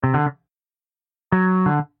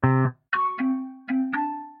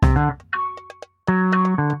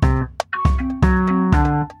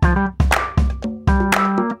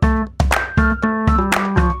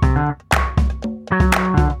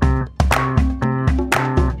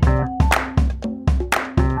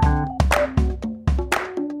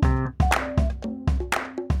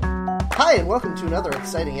Hi, and welcome to another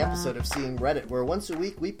exciting episode of Seeing Reddit, where once a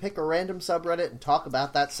week we pick a random subreddit and talk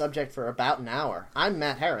about that subject for about an hour. I'm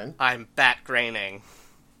Matt Herron. I'm Bat Graining.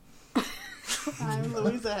 I'm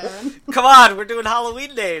Louisa Herron. Come on, we're doing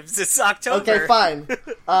Halloween names. It's October. Okay, fine.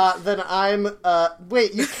 Then I'm,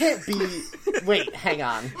 wait, you can't be, wait, hang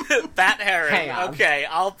on. Bat Herron. Hang on. Okay,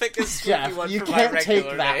 I'll pick a spooky Jeff, one you for my can't regular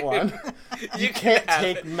take that name. one. You can't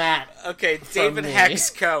take Matt. Okay, from David me. Hex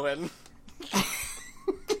Cohen.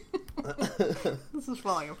 This is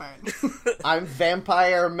falling apart. I'm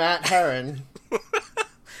Vampire Matt Herron.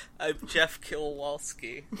 I'm Jeff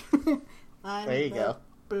Kilwalski. I'm There you go.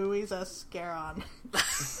 Louisa Scaron.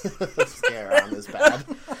 Scaron is bad.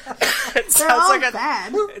 It They're all like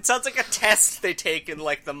bad. It sounds like a test they take in,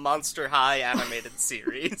 like, the Monster High animated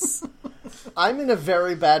series. I'm in a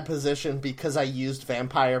very bad position because I used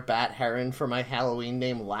Vampire Bat Herron for my Halloween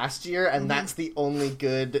name last year, and that's the only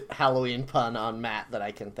good Halloween pun on Matt that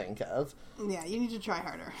I can think of. Yeah, you need to try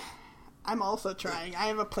harder. I'm also trying. I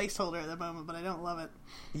have a placeholder at the moment, but I don't love it.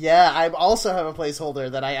 Yeah, I also have a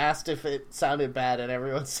placeholder that I asked if it sounded bad, and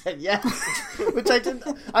everyone said yes, which I didn't.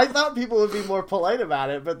 I thought people would be more polite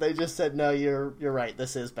about it, but they just said, "No, you're right.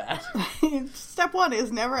 This is bad." Step one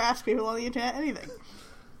is never ask people on the internet anything.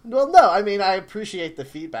 Well, no, I mean I appreciate the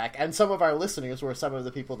feedback, and some of our listeners were some of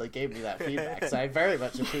the people that gave me that feedback, so I very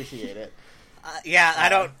much appreciate it. Yeah,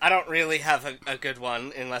 I don't really have a good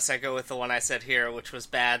one unless I go with the one I said here, which was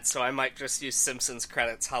bad. So I might just use Simpsons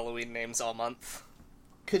credits Halloween names all month.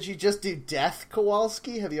 Could you just do Death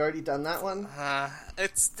Kowalski? Have you already done that one?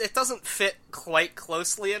 It doesn't fit quite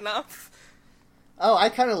closely enough. Oh, I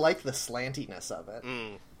kind of like the slantiness of it.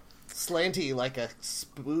 Mm. Slanty like a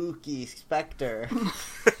spooky specter.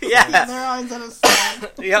 Yeah. They're always on a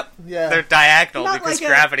side. Yep. Yeah. They're diagonal Not because like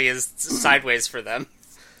gravity is sideways for them.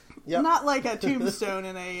 Yep. Not like a tombstone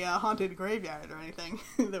in a haunted graveyard or anything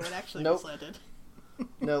that would actually Nope. be slanted.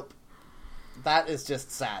 Nope. That is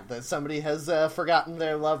just sad that somebody has forgotten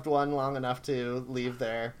their loved one long enough to leave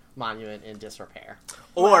their monument in disrepair.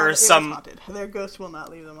 Or It was some... haunted. Their ghost will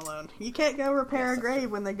not leave them alone. You can't go repair a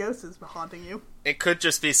grave when the ghost is haunting you. It could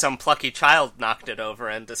just be some plucky child knocked it over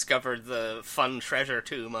and discovered the fun treasure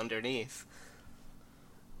tomb underneath.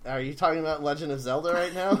 Are you talking about Legend of Zelda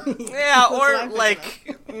right now? Yeah, That's what or, I'm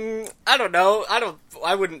thinking like... I don't know.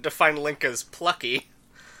 I wouldn't define Link as plucky.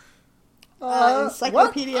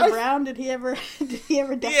 Encyclopedia what? Brown, did he ever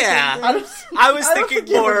decorate Yeah. graves? I was I don't thinking think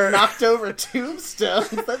you ever more... knocked over tombstones.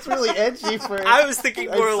 That's really edgy for. I was thinking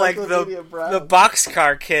more like Encyclopedia Brown. the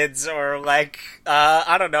Boxcar Kids, or like,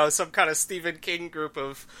 I don't know, some kind of Stephen King group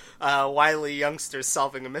of wily youngsters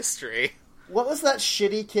solving a mystery. What was that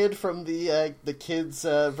shitty kid from the kids'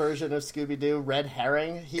 version of Scooby-Doo, Red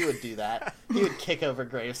Herring? He would do that. He would kick over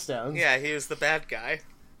gravestones. Yeah, he was the bad guy.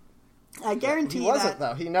 I guarantee He wasn't, that.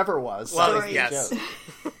 though. He never was. Well, That was the yes.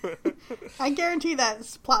 joke. I guarantee that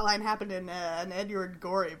plotline happened in an Edward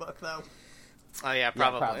Gorey book, though. Oh yeah, Yeah,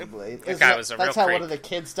 probably. probably. That Isn't guy that- was a That's real how creep. one of the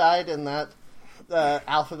kids died in that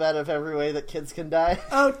alphabet of every way that kids can die.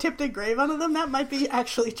 Oh, tipped a grave onto them? That might be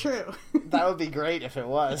actually true. That would be great if it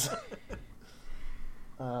was.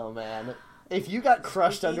 Oh, man. If you got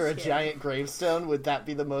crushed Would be under a scary. giant gravestone, would that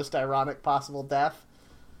be the most ironic possible death?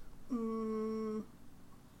 I'm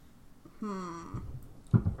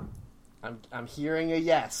hearing a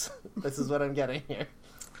yes. This is what I'm getting here.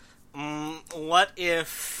 What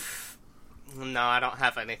if... No, I don't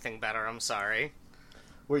have anything better, I'm sorry.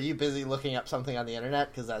 Were you busy looking up something on the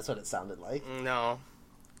internet? Because that's what it sounded like. No.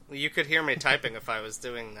 You could hear me typing if I was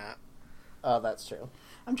doing that. Oh, that's true.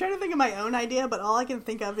 I'm trying to think of my own idea, but all I can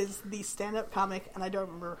think of is the stand-up comic, and I don't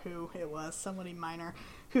remember who it was, somebody minor,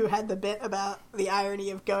 who had the bit about the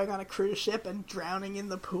irony of going on a cruise ship and drowning in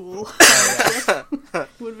the pool.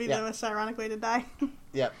 Would be Yeah. the most ironic way to die.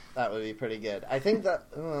 Yep, that would be pretty good. I think that...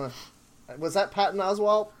 was that Patton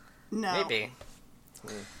Oswalt? No. Maybe.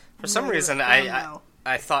 For some Maybe reason, the I no.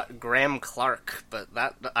 thought Graham Clark, but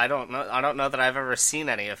that I don't know that I've ever seen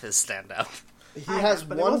any of his stand-up. He I has have,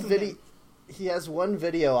 but it one wasn't video. him. He has one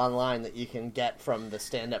video online that you can get from the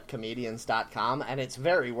standupcomedians.com, and it's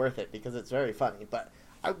very worth it because it's very funny. But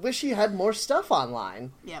I wish he had more stuff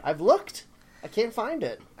online. Yep. I've looked. I can't find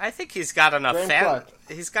it. I think he's got enough Graham Clark.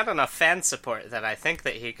 He's got enough fan support that I think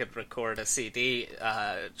that he could record a CD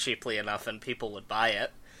cheaply enough and people would buy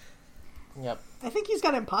it. Yep. I think he's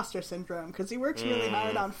got imposter syndrome because he works really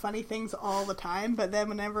hard on funny things all the time, but then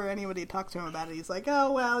whenever anybody talks to him about it, he's like,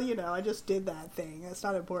 oh, well, I just did that thing. That's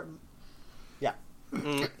not important. Yeah.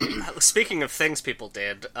 Speaking of things people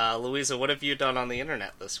did, Louisa, what have you done on the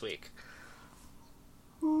internet this week?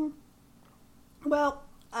 Well,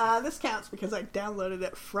 this counts because I downloaded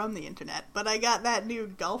it from the internet, but I got that new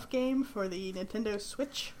golf game for the Nintendo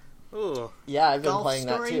Switch. Ooh. Yeah, I've been Golf playing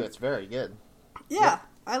Story. that too. It's very good. Yeah,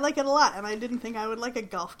 I like it a lot, and I didn't think I would like a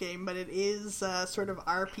golf game, but it is sort of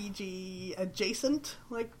RPG adjacent,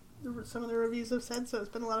 like some of the reviews have said, so it's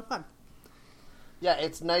been a lot of fun. Yeah,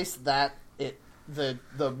 it's nice that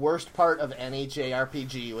the worst part of any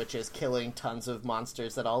JRPG, which is killing tons of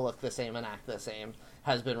monsters that all look the same and act the same,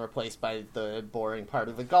 has been replaced by the boring part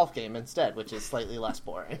of the golf game instead, which is slightly less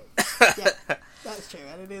boring. Yeah, that's true,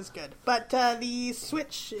 and it is good. But the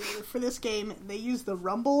Switch, for this game, they use the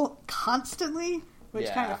rumble constantly, which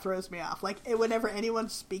Yeah. kind of throws me off. Like, whenever anyone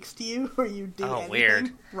speaks to you or you do anything,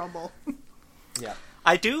 weird. rumble. Yeah.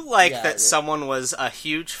 I do like Yeah, that someone was a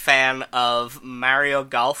huge fan of Mario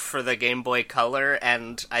Golf for the Game Boy Color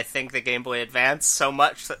and I think the Game Boy Advance so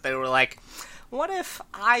much that they were like, what if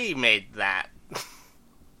I made that?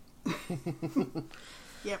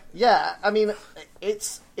 Yep. Yeah, I mean,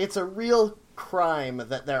 it's a real crime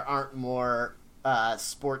that there aren't more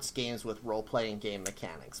sports games with role-playing game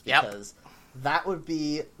mechanics, Yep. because that would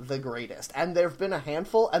be the greatest. And there have been a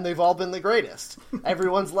handful, and they've all been the greatest.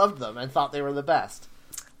 Everyone's loved them and thought they were the best.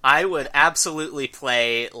 I would absolutely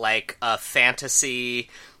play, like, a fantasy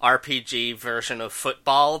RPG version of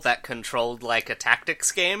football that controlled, like, a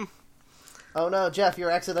tactics game. Oh no, Jeff,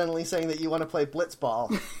 you're accidentally saying that you want to play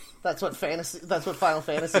Blitzball. That's what Final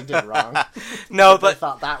Fantasy did wrong. No, I but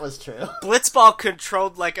thought that was true. Blitzball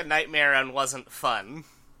controlled like a nightmare and wasn't fun.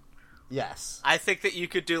 Yes. I think that you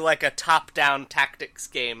could do, like, a top-down tactics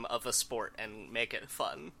game of a sport and make it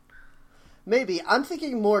fun. Maybe. I'm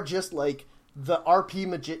thinking more just like the RP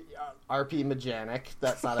Magenic.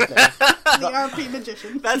 That's not a thing. The RP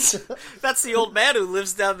Magician. That's the old man who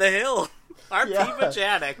lives down the hill. RP Yeah.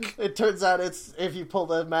 Magenic. It turns out it's, if you pull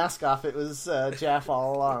the mask off, it was Jeff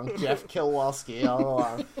all along. Jeff Kilwalski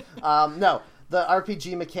all along. No, the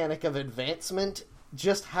RPG mechanic of advancement,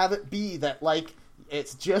 just have it be that, like,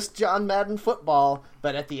 it's just John Madden football,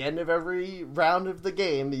 but at the end of every round of the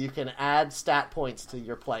game, you can add stat points to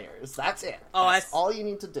your players. That's it. Oh, That's all you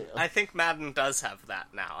need to do. I think Madden does have that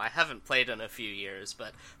now. I haven't played in a few years,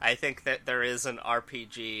 but I think that there is an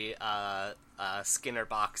RPG Skinner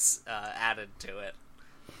box added to it.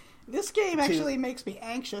 This game actually makes me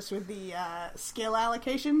anxious with the skill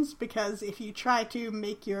allocations, because if you try to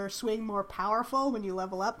make your swing more powerful when you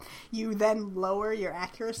level up, you then lower your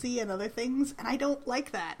accuracy and other things, and I don't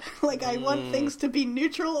like that. Like, I want things to be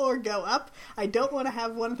neutral or go up. I don't want to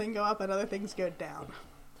have one thing go up and other things go down.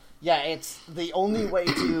 Yeah, it's the only way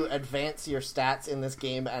to advance your stats in this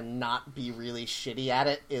game and not be really shitty at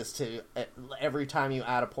it is to, every time you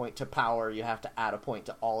add a point to power, you have to add a point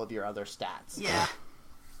to all of your other stats. Yeah.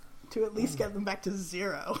 To at least get them back to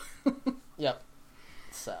 0. Yep.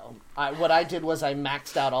 So, what I did was I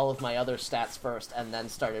maxed out all of my other stats first and then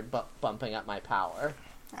started bumping up my power.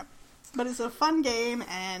 But it's a fun game,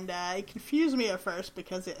 and it confused me at first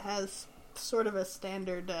because it has sort of a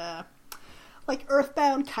standard, like,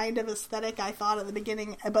 Earthbound kind of aesthetic, I thought at the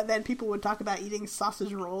beginning, but then people would talk about eating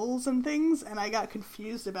sausage rolls and things, and I got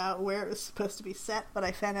confused about where it was supposed to be set, but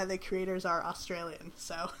I found out the creators are Australian,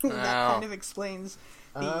 so that kind of explains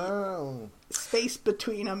the space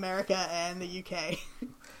between America and the UK.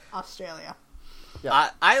 Australia. Yeah.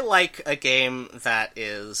 I like a game that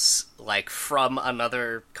is, like, from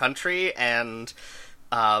another country and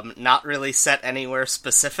not really set anywhere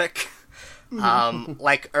specific.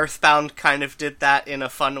 Like, Earthbound kind of did that in a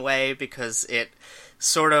fun way because it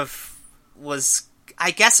sort of was... I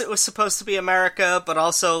guess it was supposed to be America, but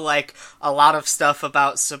also, like, a lot of stuff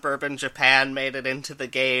about suburban Japan made it into the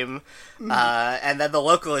game. And then the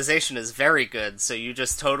localization is very good, so you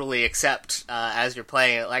just totally accept, as you're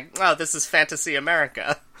playing it, like, oh, this is Fantasy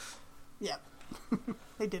America. Yeah.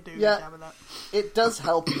 They did do a Yeah. good job of that. It does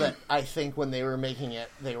help that I think when they were making it,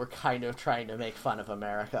 they were kind of trying to make fun of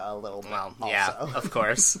America a little bit. Well, also. yeah, of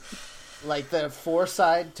course. Like the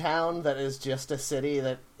Foreside town that is just a city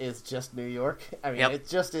that is just New York. I mean, Yep. it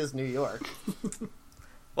just is New York.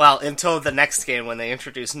 Well, until the next game when they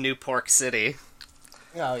introduce New Pork City.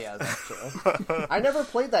 Oh, yeah, that's true. I never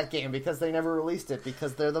played that game because they never released it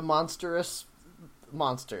because they're the monstrous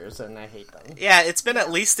monsters and I hate them. Yeah, it's been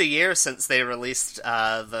at least a year since they released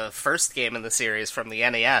the first game in the series from the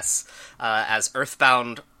NES as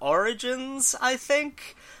Earthbound Origins, I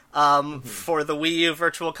think. for the Wii U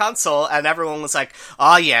Virtual Console, and everyone was like,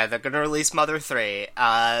 oh yeah, they're gonna release Mother 3.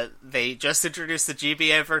 They just introduced the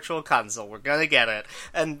GBA Virtual Console, we're gonna get it.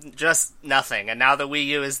 And just nothing. And now the Wii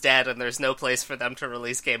U is dead, and there's no place for them to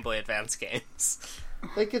release Game Boy Advance games.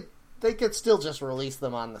 They could still just release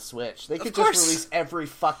them on the Switch. They could just release every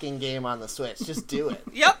fucking game on the Switch. Just do it.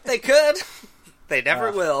 Yep, they could. They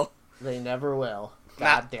never will. They never will.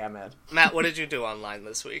 God damn it. Matt, what did you do online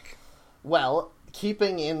this week? Well,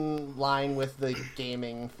 keeping in line with the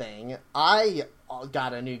gaming thing, I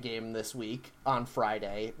got a new game this week on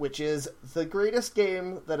Friday, which is the greatest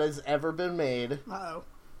game that has ever been made. Uh-oh.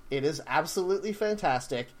 It is absolutely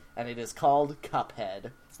fantastic, and it is called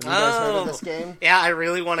Cuphead. Have you guys heard of this game? Yeah, I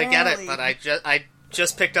really want to get it, but I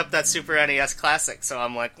just picked up that Super NES Classic, so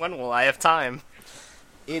I'm like, when will I have time?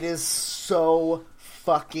 It is so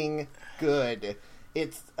fucking good.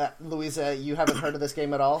 It's Louisa, you haven't heard of this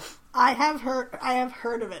game at all? I have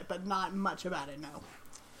heard of it, but not much about it, no.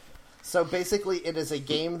 So basically, it is a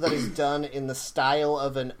game that is done in the style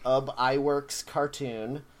of an Iwerks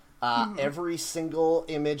cartoon. Every single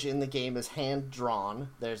image in the game is hand-drawn.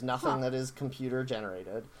 There's nothing that is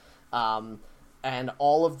computer-generated. And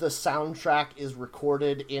all of the soundtrack is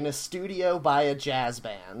recorded in a studio by a jazz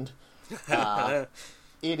band.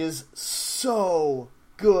 It is so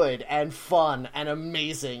good and fun and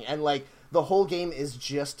amazing. And, like, the whole game is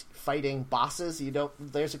just fighting bosses.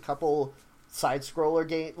 There's a couple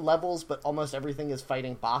side-scroller levels, but almost everything is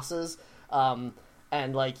fighting bosses.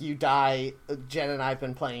 And, like, you die. Jen and I have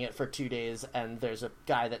been playing it for 2 days, and there's a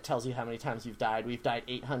guy that tells you how many times you've died. We've died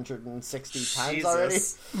 860 times already.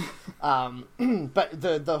 But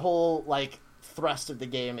the whole, like, thrust of the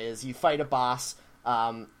game is you fight a boss,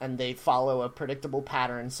 and they follow a predictable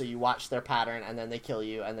pattern, so you watch their pattern, and then they kill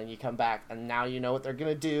you, and then you come back, and now you know what they're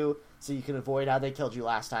going to do, so you can avoid how they killed you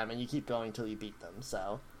last time, and you keep going till you beat them.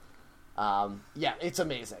 So, yeah, it's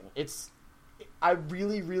amazing. I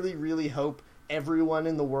really, really, really hope everyone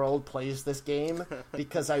in the world plays this game,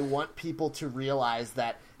 because I want people to realize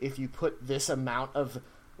that if you put this amount of,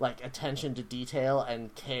 like, attention to detail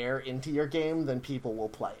and care into your game, then people will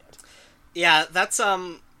play it. Yeah, that's,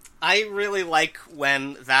 I really like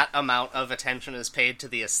when that amount of attention is paid to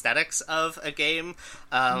the aesthetics of a game.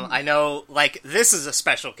 I know, like, this is a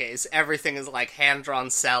special case. Everything is, like, hand-drawn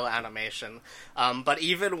cell animation. But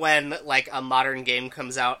even when, like, a modern game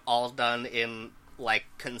comes out all done in, like,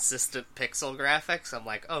 consistent pixel graphics, I'm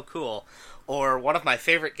like, oh, cool. Or one of my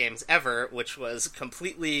favorite games ever, which was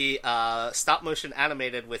completely stop-motion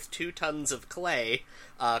animated with 2 tons of clay,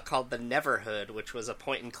 called The Neverhood, which was a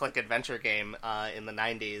point-and-click adventure game in the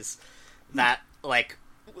 90s. That, like,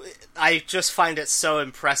 I just find it so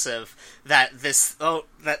impressive that this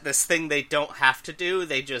thing they don't have to do,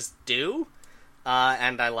 they just do,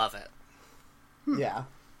 and I love it. Yeah.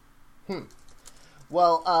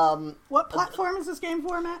 Well, what platform is this game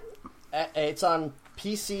for, Matt? It's on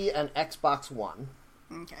PC and Xbox One.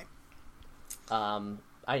 Okay.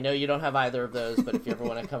 I know you don't have either of those, but if you ever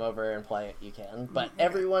want to come over and play it, you can. But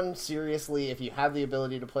everyone, seriously, if you have the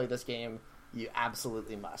ability to play this game, you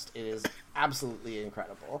absolutely must. It is absolutely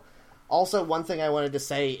incredible. Also, one thing I wanted to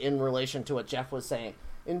say in relation to what Jeff was saying.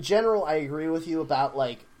 In general, I agree with you about,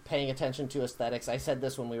 like, paying attention to aesthetics. I said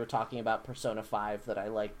this when we were talking about Persona 5, that I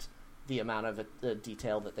liked the amount of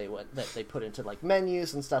detail that they put into, like,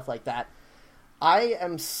 menus and stuff like that. I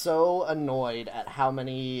am so annoyed at how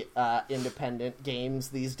many independent games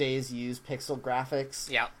these days use pixel graphics.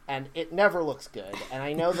 Yeah. And it never looks good. And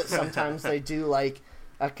I know that sometimes they do, like,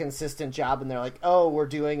 a consistent job, and they're like, oh, we're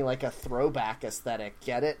doing, like, a throwback aesthetic.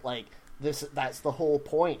 Get it? Like, that's the whole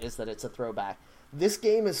point, is that it's a throwback. This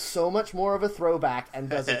game is so much more of a throwback and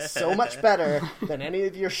does it so much better than any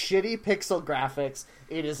of your shitty pixel graphics.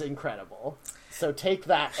 It is incredible. So take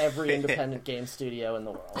that, every independent game studio in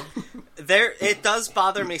the world. It does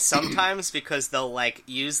bother me sometimes because they'll, like,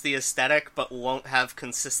 use the aesthetic but won't have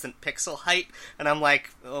consistent pixel height, and I'm like,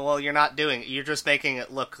 well, you're just making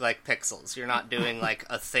it look like pixels. You're not doing, like,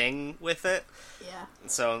 a thing with it. Yeah.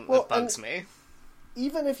 So it bugs me.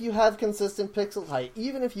 Even if you have consistent pixel height,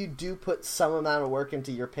 even if you do put some amount of work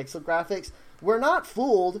into your pixel graphics, we're not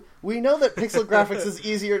fooled. We know that pixel graphics is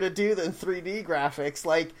easier to do than 3D graphics.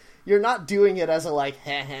 Like, you're not doing it as a, like,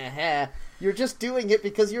 ha. You're just doing it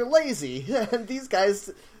because you're lazy. And these guys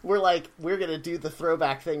were like, we're going to do the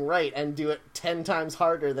throwback thing right and do it 10 times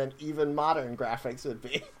harder than even modern graphics would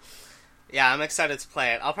be. Yeah, I'm excited to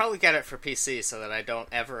play it. I'll probably get it for PC so that I don't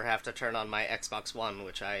ever have to turn on my Xbox One,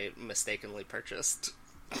 which I mistakenly purchased.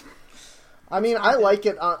 I mean, I like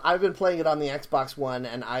it. I've been playing it on the Xbox One,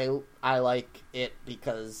 and I like it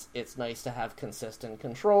because it's nice to have consistent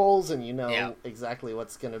controls, and you know exactly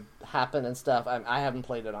what's going to happen and stuff. I haven't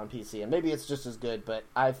played it on PC, and maybe it's just as good, but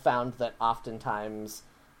I've found that oftentimes,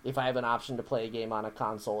 if I have an option to play a game on a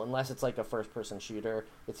console, unless it's like a first-person shooter,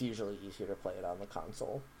 it's usually easier to play it on the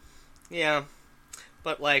console. Yeah,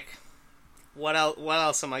 but like, what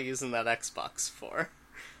else am I using that Xbox for?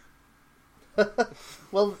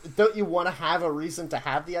 Well, don't you want to have a reason to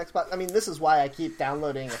have the Xbox? I mean, this is why I keep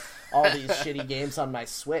downloading all these shitty games on my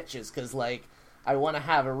Switch, is because, like, I want to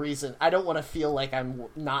have a reason. I don't want to feel like I'm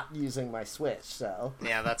not using my Switch, so...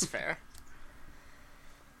 Yeah, that's fair.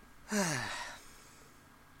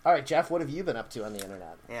 All right, Jeff, what have you been up to on the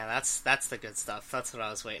internet? Yeah, that's the good stuff. That's what I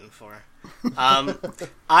was waiting for.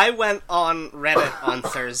 I went on Reddit on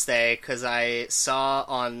Thursday because I saw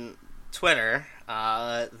on Twitter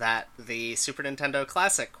that the Super Nintendo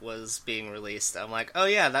Classic was being released. I'm like, oh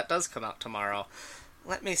yeah, that does come out tomorrow.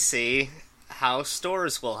 Let me see how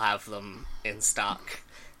stores will have them in stock.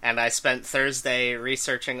 And I spent Thursday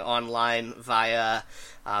researching online via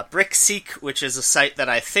BrickSeek, which is a site that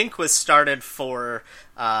I think was started for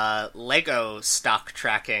Lego stock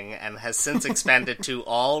tracking and has since expanded to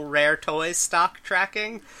all Rare Toys stock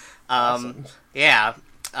tracking. Awesome. Yeah.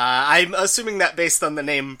 I'm assuming that based on the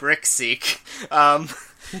name BrickSeek.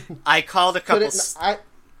 I called a couple...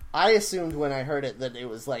 I assumed when I heard it that it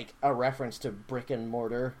was like a reference to brick and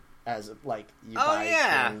mortar, as like you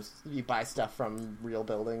you buy stuff from real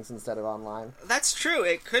buildings instead of online. That's true.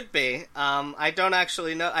 It could be. I don't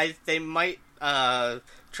actually know. They might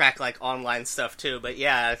track like online stuff too, but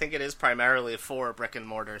yeah, I think it is primarily for brick and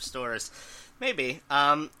mortar stores. Maybe.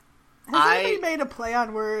 Has anybody made a play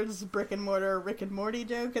on words, brick and mortar, Rick and Morty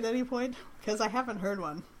joke at any point? Because I haven't heard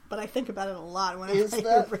one, but I think about it a lot when I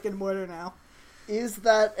hear brick and mortar now. Is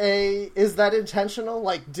that intentional?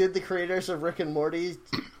 Like, did the creators of Rick and Morty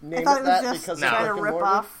name it that because of trying to rip Morty?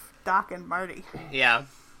 off Doc and Marty? Yeah.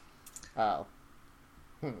 Oh.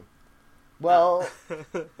 Well,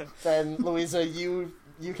 then, Louisa, you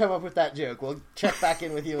come up with that joke. We'll check back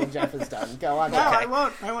in with you when Jeff is done. Go on. No, Okay. I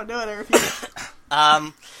won't. I won't do it. I refuse.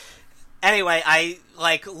 Anyway, I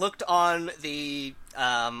looked on the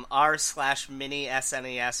r/mini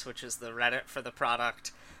SNES, which is the Reddit for the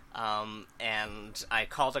product, and I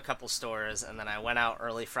called a couple stores, and then I went out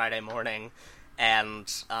early Friday morning,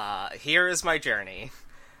 and here is my journey.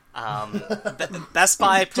 Best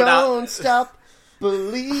Buy put out... Don't stop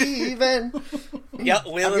believing. Yep,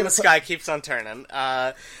 Wheel in the Sky keeps on turning.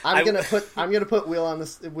 I'm gonna put Wheel in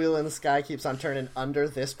the Sky keeps on turning under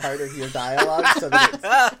this part of your dialogue so that it's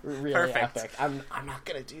really Perfect. epic. I'm not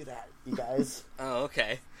gonna do that, you guys. Oh,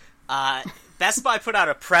 okay. Best Buy put out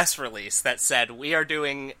a press release that said, we are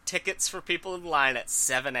doing tickets for people in line at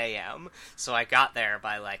 7 a.m. So I got there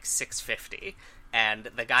by like 6:50,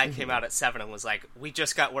 and the guy came out at 7 and was like, we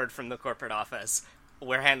just got word from the corporate office.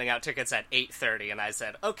 We're handing out tickets at 8:30, and I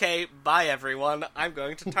said, okay, bye everyone, I'm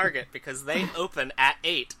going to Target, because they open at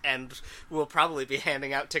 8, and we'll probably be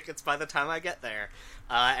handing out tickets by the time I get there.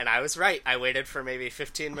 And I was right. I waited for maybe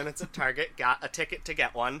 15 minutes at Target, got a ticket to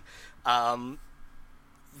get one,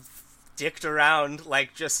 dicked around,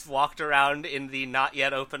 like just walked around in the not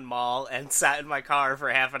yet open mall, and sat in my car for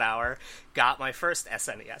half an hour, got my first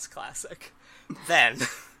SNES Classic. Then...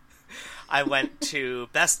 I went to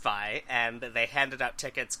Best Buy, and they handed out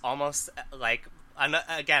tickets almost, like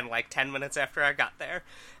 10 minutes after I got there.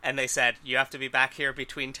 And they said, you have to be back here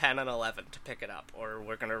between 10 and 11 to pick it up, or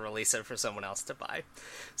we're going to release it for someone else to buy.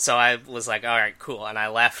 So I was like, all right, cool. And I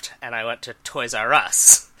left, and I went to Toys R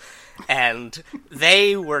Us. And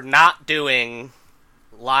they were not doing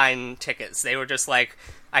line tickets. They were just like,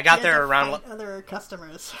 I got there around... other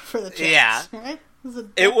customers for the chance, yeah. Right? Was it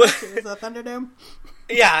a Thunderdome?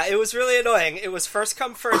 Yeah, it was really annoying. It was first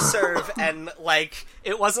come, first serve, and, like,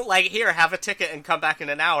 it wasn't like, here, have a ticket and come back in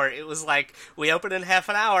an hour. It was like, we open in half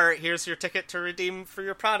an hour, here's your ticket to redeem for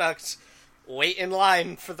your product. Wait in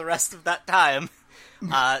line for the rest of that time.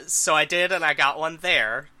 So I did, and I got one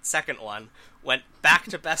there, second one. Went back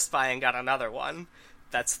to Best Buy and got another one.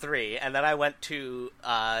 That's 3. And then I went to,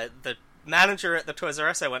 the manager at the Toys R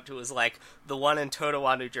Us I went to was like, the one in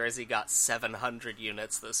Totowa, New Jersey got 700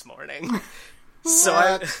 units this morning. So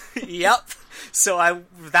that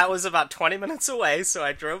was about 20 minutes away, so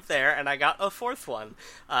I drove there, and I got a 4th one.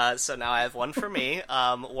 So now I have one for me,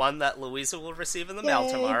 one that Louisa will receive in the mail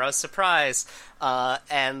tomorrow, surprise,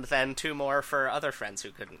 and then 2 more for other friends who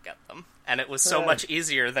couldn't get them. and it was so much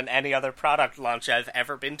easier than any other product launch I've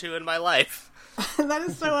ever been to in my life. That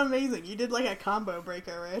is so amazing. You did like a combo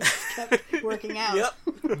breaker, right? Just kept working out.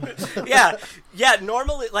 Yep. Yeah,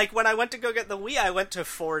 normally, like, when I went to go get the Wii, I went to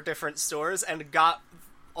 4 different stores and got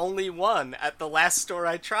only one at the last store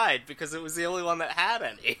I tried, because it was the only one that had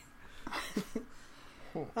any.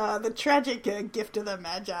 The tragic gift of the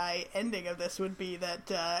Magi ending of this would be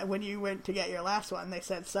that when you went to get your last one, they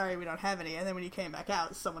said, sorry, we don't have any, and then when you came back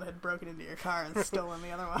out, someone had broken into your car and stolen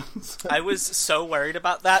the other ones. I was so worried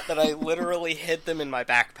about that I literally hid them in my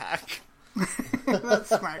backpack. That's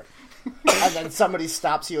smart. And then somebody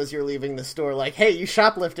stops you as you're leaving the store, like, hey, you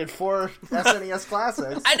shoplifted 4 SNES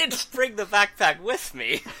classics. I didn't bring the backpack with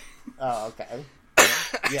me. Oh, okay.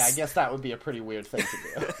 Yeah, I guess that would be a pretty weird thing to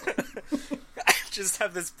do. I just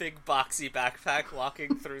have this big boxy backpack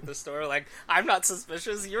walking through the store like, I'm not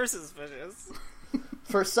suspicious, you're suspicious.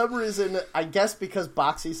 For some reason, I guess because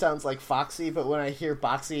boxy sounds like foxy, but when I hear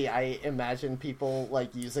boxy, I imagine people,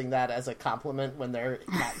 like, using that as a compliment when they're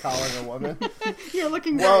catcalling a woman. You're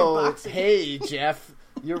looking very Whoa, boxy. hey, Jeff,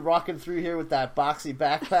 you're walking through here with that boxy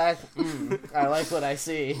backpack? I like what I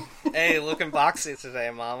see. Hey, looking boxy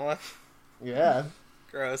today, mama. Yeah.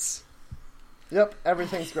 Gross. Yep,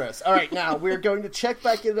 everything's gross. All right, now we're going to check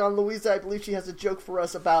back in on Louisa. I believe she has a joke for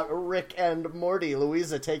us about Rick and Morty.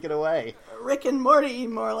 Louisa, take it away. Rick and Morty,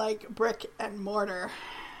 more like brick and mortar.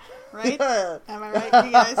 Right? Am I right,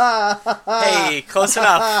 you guys? Hey, close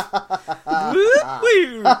enough. Whoop,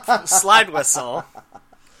 whoop. Slide whistle.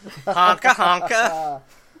 Honka honka.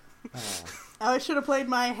 Oh, I should have played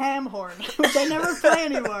my ham horn, which I never play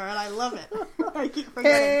anymore, and I love it. I keep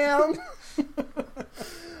forgetting. Ham!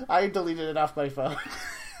 I deleted it off my phone.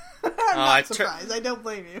 I'm not surprised. I don't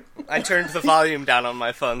blame you. I turned the volume down on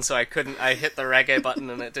my phone, so I hit the reggae button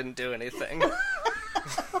and it didn't do anything.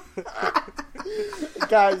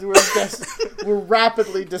 Guys, we're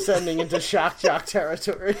rapidly descending into shock jock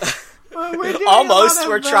territory. Well, we're doing Almost,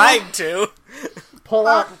 we're trying to. Pull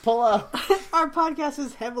up. Our podcast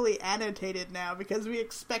is heavily annotated now because we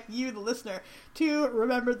expect you, the listener, to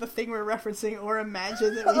remember the thing we're referencing or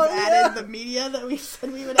imagine that we've added the media that we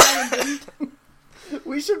said we would add and didn't.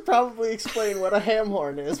 We should probably explain what a ham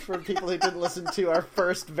horn is for people who didn't listen to our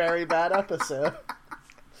first very bad episode.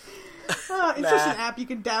 It's just an app you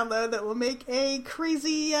can download that will make a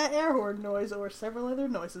crazy air horn noise or several other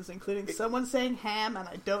noises, including someone saying ham, and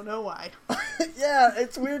I don't know why. Yeah,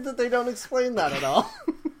 it's weird that they don't explain that at all.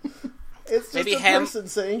 It's just Maybe a person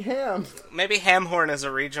saying ham. Maybe ham horn is a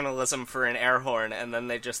regionalism for an air horn, and then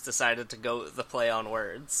they just decided to go with the play on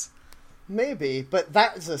words. Maybe, but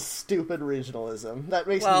that is a stupid regionalism. That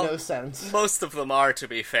makes no sense. Most of them are, to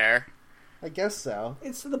be fair. I guess so.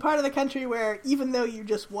 It's the part of the country where even though you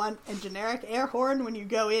just want a generic air horn, when you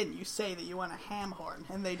go in, you say that you want a ham horn,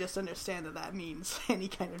 and they just understand that means any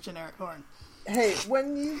kind of generic horn. Hey,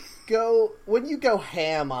 when you go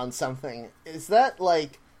ham on something, is that an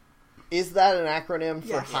acronym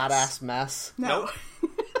for hot ass mess? No.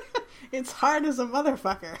 Nope. It's hard as a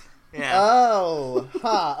motherfucker. Yeah. Oh,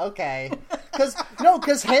 okay.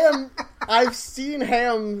 Because ham, I've seen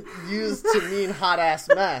ham used to mean hot ass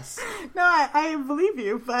mess. No, I believe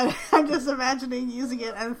you, but I'm just imagining using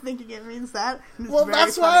it and thinking it means that. Well,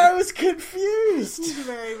 that's why I was confused. It's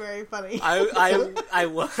very, very funny. I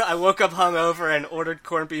woke up hungover and ordered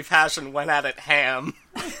corned beef hash and went at it ham.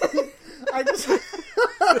 I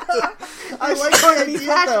like the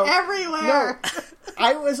idea, though. Everywhere. No,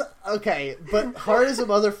 I was okay, but hard as a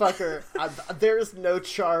motherfucker. There is no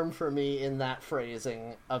charm for me in that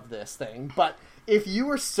phrasing of this thing. But if you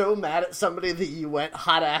were so mad at somebody that you went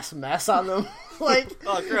hot ass mess on them, like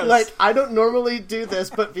I don't normally do this,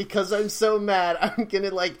 but because I'm so mad, I'm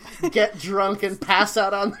gonna get drunk and pass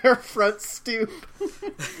out on their front stoop.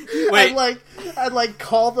 Wait, I'd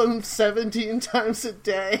call them 17 times a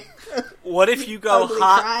day. What if you go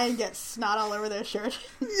hot? Cry and get snot all over their shirt.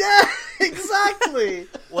 Yeah, exactly.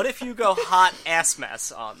 What if you go hot ass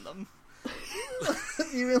mess on them?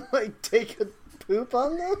 You mean take a poop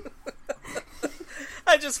on them?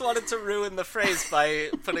 I just wanted to ruin the phrase by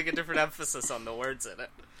putting a different emphasis on the words in it.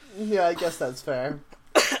 Yeah, I guess that's fair.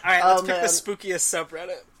 Alright, let's pick the spookiest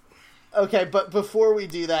subreddit. Okay, but before we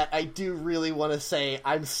do that, I do really want to say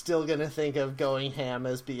I'm still going to think of going ham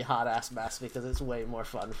as be hot ass mess because it's way more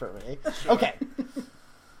fun for me. Okay.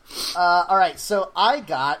 Alright, so I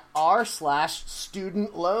got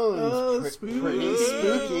r/student loans. Oh, spooky. Pretty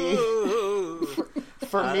spooky.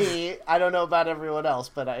 For me, I don't know about everyone else,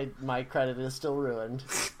 but my credit is still ruined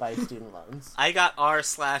by student loans. I got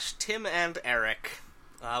r/Tim and Eric,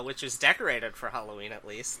 which is decorated for Halloween at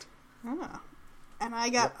least. Oh. And I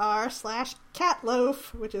got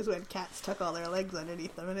r/catloaf, which is when cats tuck all their legs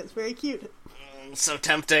underneath them, and it's very cute. So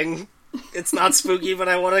tempting. It's not spooky, but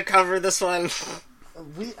I want to cover this one.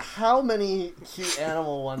 How many cute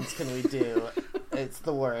animal ones can we do? It's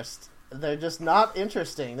the worst. They're just not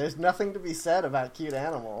interesting. There's nothing to be said about cute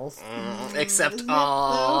animals. Except, Isn't it,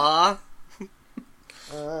 aww.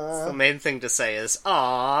 The main thing to say is,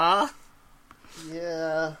 aww.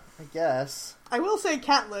 Yeah, I guess. I will say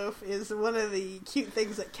catloaf is one of the cute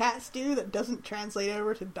things that cats do that doesn't translate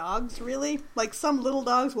over to dogs, really. Like, some little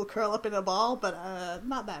dogs will curl up in a ball, but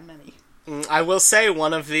not that many. I will say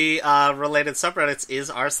one of the related subreddits is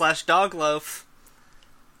r/dogloaf.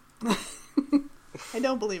 I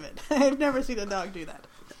don't believe it. I've never seen a dog do that.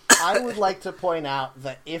 I would like to point out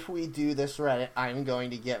that if we do this Reddit, I'm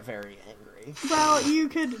going to get very angry. Well, you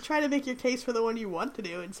could try to make your case for the one you want to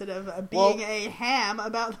do instead of being a ham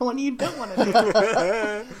about the one you don't want to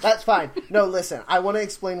do. That's fine. No, listen, I want to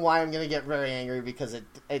explain why I'm going to get very angry, because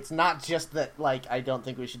it's not just that, like, I don't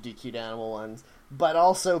think we should do cute animal ones, but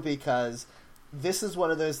also because this is one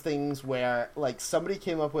of those things where, like, somebody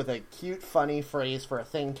came up with a cute, funny phrase for a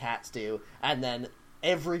thing cats do, and then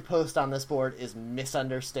every post on this board is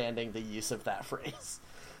misunderstanding the use of that phrase.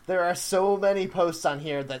 There are so many posts on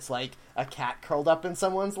here that's like, a cat curled up in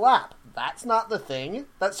someone's lap. That's not the thing.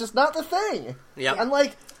 That's just not the thing. Yep. And,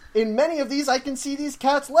 like, in many of these, I can see these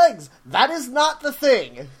cats' legs. That is not the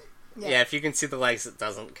thing. Yeah, if you can see the legs, it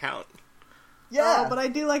doesn't count. Yeah. Oh, but I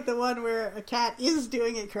do like the one where a cat is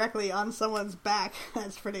doing it correctly on someone's back.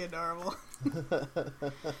 That's pretty adorable.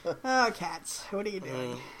 Oh, cats. What are you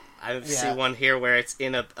doing? I see one here where it's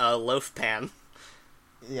in a loaf pan.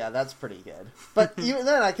 Yeah, that's pretty good. But even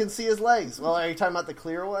then, I can see his legs. Well, are you talking about the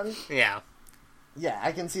clear one? Yeah. Yeah,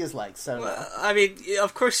 I can see his legs, so no. I mean,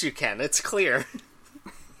 of course you can. It's clear.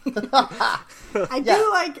 I do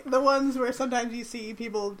like the ones where sometimes you see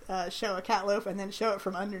people show a cat loaf and then show it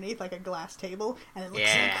from underneath, like a glass table, and it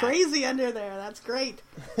looks so crazy under there. That's great.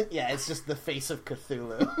 Yeah, it's just the face of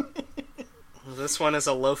Cthulhu. This one is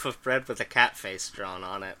a loaf of bread with a cat face drawn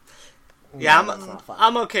on it. Yeah,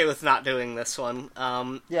 I'm okay with not doing this one.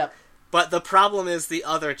 Yep. But the problem is the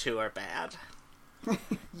other two are bad.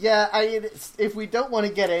 Yeah, if we don't want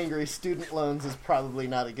to get angry, student loans is probably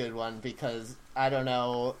not a good one, because I don't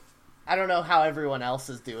know how everyone else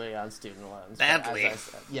is doing on student loans. Badly. As I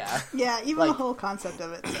said, yeah. Yeah, even the whole concept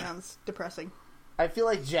of it sounds depressing. I feel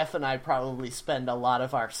like Jeff and I probably spend a lot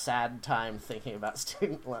of our sad time thinking about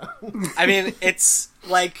student loans. I mean, it's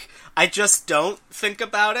like, I just don't think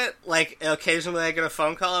about it. Like, occasionally I get a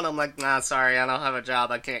phone call and I'm like, nah, sorry, I don't have a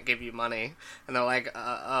job, I can't give you money. And they're like,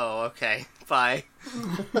 oh, okay, bye.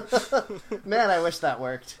 Man, I wish that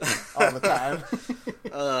worked all the time.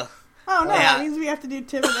 Oh no, that means we have to do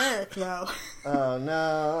Tim and Eric now. Oh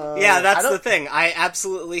no. Yeah, that's the thing. I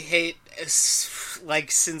absolutely hate,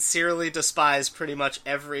 like, sincerely despise pretty much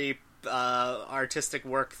every artistic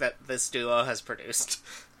work that this duo has produced.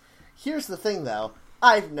 Here's the thing, though.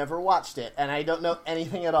 I've never watched it, and I don't know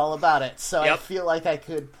anything at all about it, so I feel like I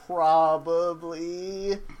could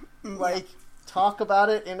probably, talk about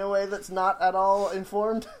it in a way that's not at all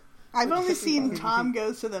informed. I've only seen Tom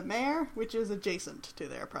Goes to the Mayor, which is adjacent to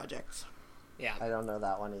their projects. Yeah. I don't know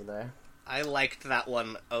that one either. I liked that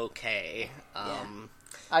one okay.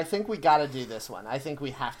 I think we gotta do this one. I think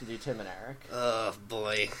we have to do Tim and Eric. Oh,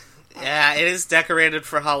 boy. Yeah, it is decorated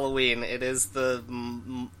for Halloween. It is the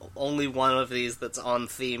only one of these that's on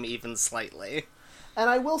theme even slightly. And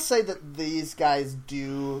I will say that these guys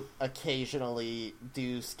do occasionally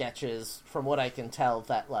do sketches, from what I can tell,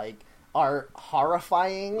 that, like, are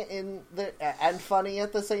horrifying and funny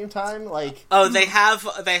at the same time. Like, oh, they have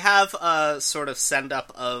a sort of send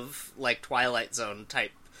up of, like, Twilight Zone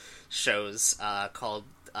type shows called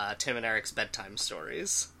Tim and Eric's Bedtime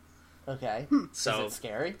Stories. Okay. So, is it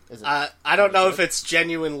scary? Is it I don't know if it's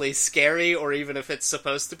genuinely scary or even if it's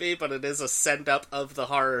supposed to be, but it is a send up of the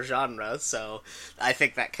horror genre, so I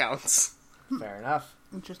think that counts. Fair enough.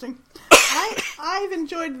 Interesting. I've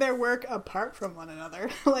enjoyed their work apart from one another.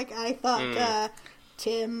 Like, I thought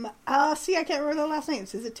Tim... I can't remember their last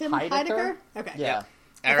names. Is it Tim Heidecker? Okay. Yeah. Yep.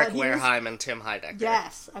 Eric Wareheim and Tim Heidecker.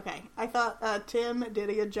 Yes, okay. I thought Tim did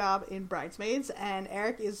a good job in Bridesmaids, and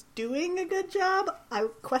Eric is doing a good job,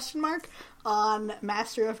 on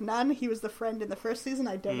Master of None. He was the friend in the first season.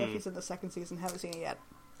 I don't know if he's in the second season. Haven't seen it yet.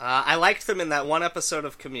 I liked them in that one episode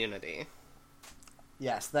of Community.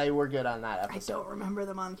 Yes, they were good on that episode. I don't remember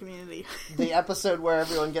them on Community. The episode where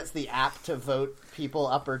everyone gets the app to vote people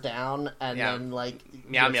up or down, and then, like,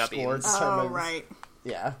 Meow your Meow score Beans. determines... Oh, right.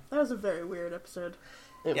 Yeah. That was a very weird episode.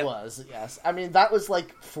 It was, yes. I mean, that was,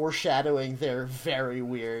 like, foreshadowing their very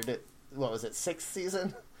weird what was it, 6th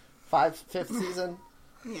season? 5th season?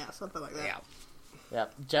 Yeah, something like that. Yeah.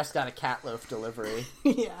 Yep, Jeff's got a cat loaf delivery.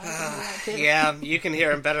 Yeah, I can do that too. Yeah, you can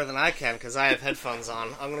hear him better than I can because I have headphones on.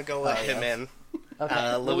 I'm going to go let him yes. in.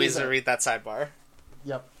 Okay, Louisa, read that sidebar.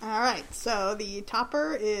 Yep. All right, so the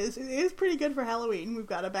topper is pretty good for Halloween. We've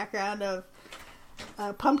got a background of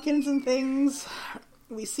pumpkins and things.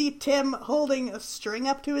 We see Tim holding a string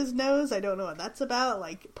up to his nose. I don't know what that's about,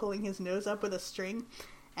 like pulling his nose up with a string.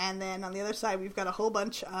 And then on the other side, we've got a whole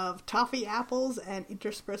bunch of toffee apples, and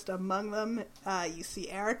interspersed among them, you see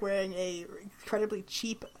Eric wearing a incredibly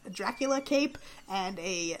cheap Dracula cape and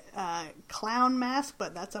a clown mask,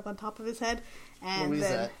 but that's up on top of his head. And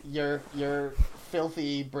Louisa, your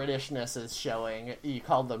filthy Britishness is showing. You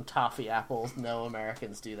called them toffee apples. No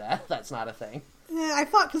Americans do that. That's not a thing. I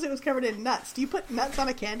thought because it was covered in nuts. Do you put nuts on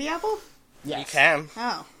a candy apple? Yes. You can.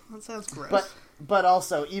 Oh, that sounds gross. But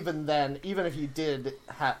also, even then, even if you did,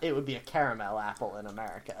 it would be a caramel apple in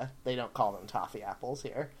America. They don't call them toffee apples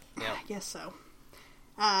here. Yep. I guess so.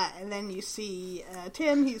 And then you see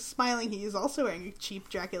Tim. He's smiling. He's also wearing a cheap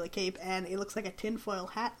Dracula cape, and it looks like a tinfoil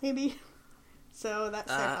hat, maybe. So that's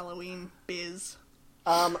their Halloween biz.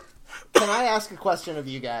 Can I ask a question of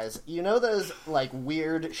you guys? You know those, like,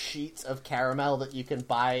 weird sheets of caramel that you can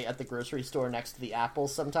buy at the grocery store next to the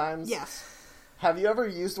apples sometimes? Yes. Have you ever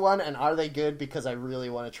used one, and are they good? Because I really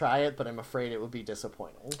want to try it, but I'm afraid it would be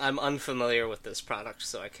disappointing. I'm unfamiliar with this product,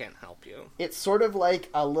 so I can't help you. It's sort of like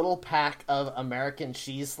a little pack of American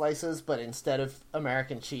cheese slices, but instead of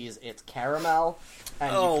American cheese, it's caramel.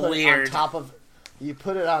 And you put weird. it on top of... You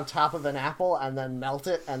put it on top of an apple and then melt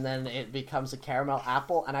it, and then it becomes a caramel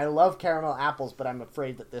apple. And I love caramel apples, but I'm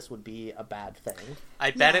afraid that this would be a bad thing.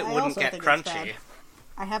 I bet Yeah, it I wouldn't also get think it's crunchy. bad.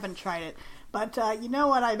 I haven't tried it. But you know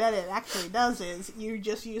what I bet it actually does is you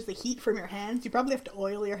just use the heat from your hands. You probably have to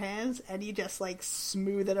oil your hands, and you just, like,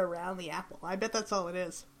 smooth it around the apple. I bet that's all it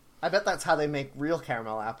is. I bet that's how they make real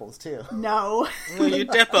caramel apples, too. No. Well, you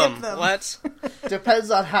dip them. them. What?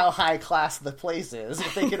 Depends on how high class the place is.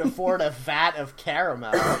 If they can afford a vat of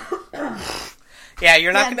caramel... Yeah,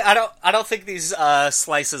 you're not Yeah. gonna. I don't think these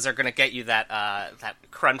slices are gonna get you that that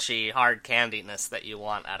crunchy, hard candiness that you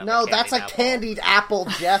want out of. No, a that's a apple. candied apple,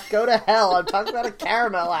 Jeff. Go to hell. I'm talking about a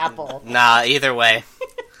caramel apple. Nah, either way.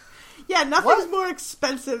 Yeah, nothing's What? more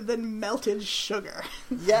expensive than melted sugar.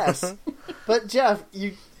 Yes. But, Jeff,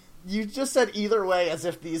 you just said either way as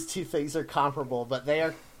if these two things are comparable, but they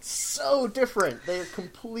are so different. They are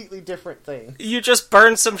completely different things. You just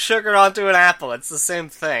burn some sugar onto an apple. It's the same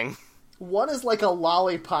thing. One is like a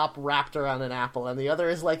lollipop wrapped around an apple, and the other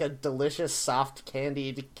is like a delicious, soft,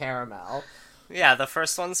 candied caramel. Yeah, the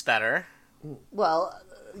first one's better. Well,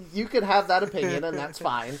 you can have that opinion, and that's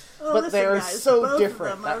fine. Oh, but listen, they're guys, so both of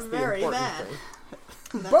different. them are That's the very important bad.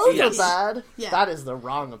 thing. That's Both Yes. are bad. Yeah. That is the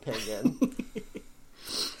wrong opinion.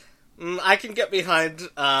 I can get behind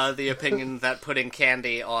the opinion that putting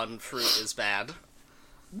candy on fruit is bad.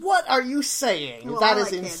 What are you saying? Well, that I is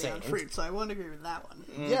like candy insane. on fruit, so I won't agree with that one.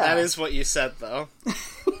 Yeah, That is what you said, though.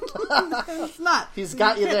 It's not. He's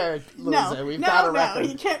got you there, Louisa. No, We've no, got a no, record.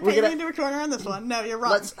 you can't We're paint gonna- me into a corner on this one. No, you're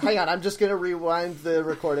wrong. Let's hang on. I'm just gonna rewind the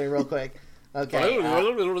recording real quick. Okay.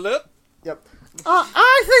 Yep.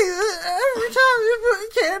 I think that every time you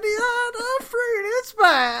put candy on a fruit, it's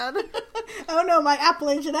bad. Oh no, my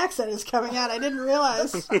Appalachian accent is coming out. I didn't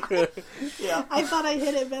realize. Yeah. I thought I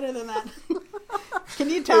hit it better than that. Can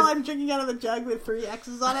you tell I'm drinking out of a jug with 3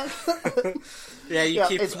 X's on it? Yeah, you Yeah,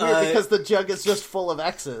 keep it's weird because the jug is just full of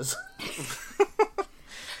X's.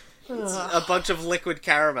 a bunch of liquid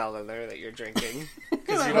caramel in there that you're drinking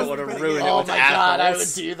because you That don't want to wasn't ruin pretty it Oh with my apples. god, I would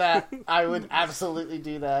do that. I would absolutely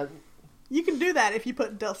do that. You can do that if you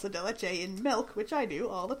put dulce de leche in milk, which I do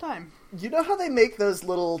all the time. You know how they make those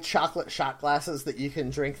little chocolate shot glasses that you can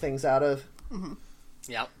drink things out of?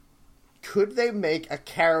 Yep. Could they make a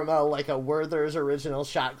caramel, like a Werther's original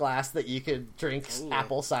shot glass that you could drink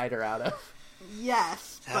apple cider out of?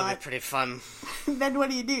 Yes, That would be but pretty fun. then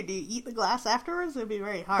what do? You eat the glass afterwards? It'd be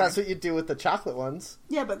very hard. That's what you do with the chocolate ones.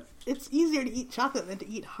 Yeah, but it's easier to eat chocolate than to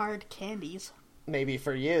eat hard candies, Maybe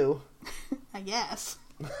for you. I guess.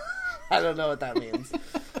 I don't know what that means.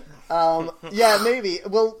 Yeah, maybe.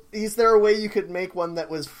 Well, is there a way you could make one that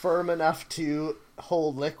was firm enough to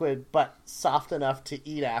hold liquid, but soft enough to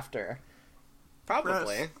eat after?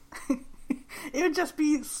 Probably. It would just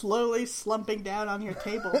be slowly slumping down on your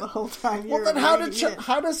table the whole time you're Well, then how ready to eat it.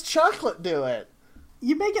 how does chocolate do it?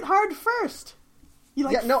 You make it hard first. You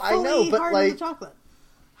Yeah, no, I know, fully but, harden like- the chocolate.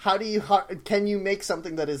 How do you can you make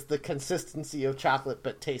something that is the consistency of chocolate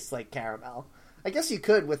but tastes like caramel? I guess you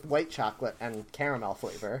could with white chocolate and caramel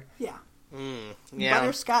flavor. Yeah. Yeah.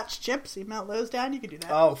 Butterscotch chips. You melt those down, you could do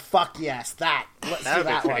that. Oh, fuck yes, that. Let's That do would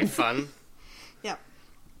be that pretty one. fun. Yep.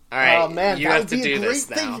 All right, Oh man, you that have would to be a do great this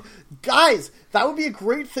thing. now. Guys, that would be a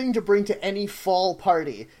great thing to bring to any fall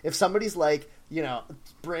party. If somebody's like,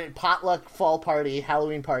 potluck fall party,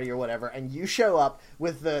 Halloween party or whatever, and you show up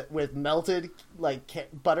with melted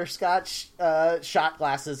butterscotch shot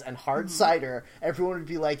glasses and hard cider, everyone would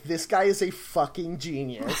be like, this guy is a fucking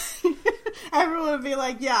genius. Everyone would be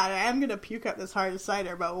like, yeah, I am going to puke up this hard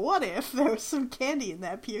cider, but what if there was some candy in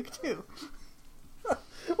that puke, too?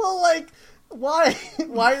 Well, why?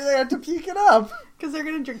 Why do they have to puke it up? Because they're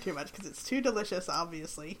going to drink too much, because it's too delicious,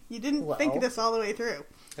 obviously. You didn't Well. think this all the way through.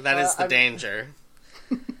 That is the I'm- danger.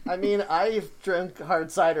 I mean, I've drank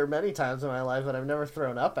hard cider many times in my life, but I've never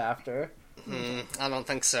thrown up after. I don't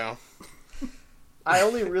think so. I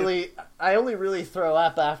only really throw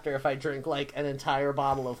up after if I drink an entire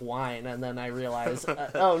bottle of wine and then I realize,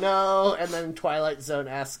 oh no, and then Twilight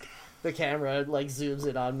Zone-esque, the camera zooms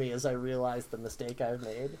in on me as I realize the mistake I've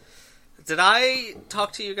made. Did I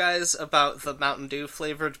talk to you guys about the Mountain Dew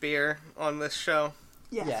flavored beer on this show?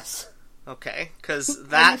 Yes. Okay, because Are you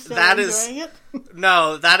that still is enjoying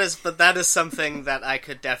it? that is something that I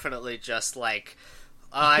could definitely just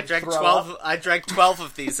I drank Throw 12. I drank 12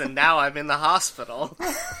 of these, and now I'm in the hospital.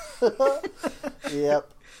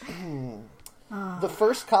 Yep. The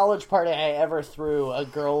first college party I ever threw, a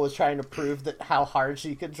girl was trying to prove how hard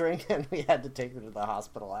she could drink, and we had to take her to the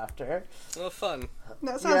hospital after. Well, fun.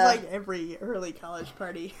 That sounds Yeah. like every early college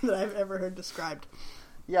party that I've ever heard described.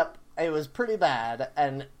 Yep, it was pretty bad,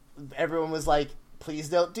 and everyone was like, please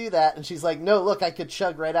don't do that. And she's like, no, look, I could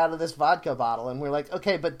chug right out of this vodka bottle. And we're like,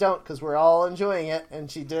 okay, but don't, because we're all enjoying it.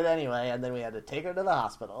 And she did anyway, and then we had to take her to the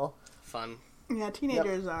hospital. Fun. Yeah,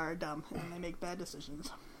 teenagers are dumb, and they make bad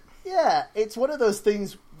decisions. Yeah, it's one of those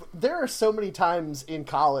things. There are so many times in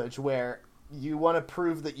college where you want to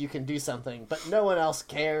prove that you can do something, but no one else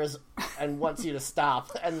cares and wants you to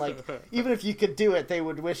stop. And, even if you could do it, they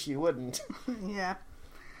would wish you wouldn't. Yeah.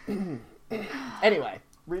 Anyway,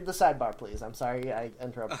 read the sidebar, please. I'm sorry I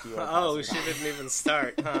interrupted you. Oh, she didn't even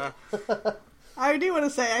start, huh? I do want to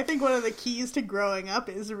say, I think one of the keys to growing up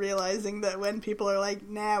is realizing that when people are like,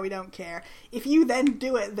 nah, we don't care, if you then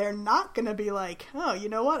do it, they're not going to be like, oh, you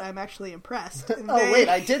know what, I'm actually impressed. Oh, wait,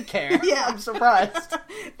 I did care. Yeah. I'm surprised.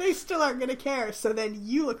 They still aren't going to care, so then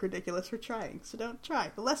you look ridiculous for trying, so don't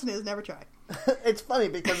try. The lesson is never try. It's funny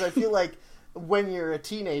because I feel like when you're a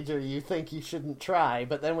teenager, you think you shouldn't try,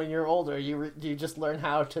 but then when you're older, you just learn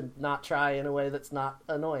how to not try in a way that's not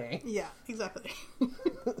annoying. Yeah, exactly.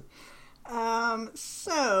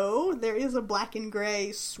 So there is a black and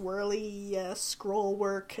gray swirly scroll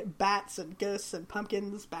work, bats and ghosts and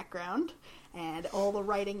pumpkins background, and all the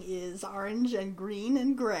writing is orange and green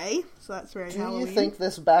and gray, so that's very Halloween. Do you think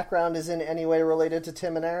this background is in any way related to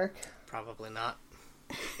Tim and Eric? Probably not.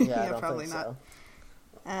 Yeah, I don't probably think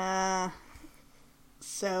not.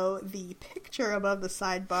 So the picture above the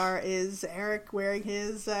sidebar is Eric wearing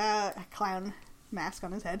his clown mask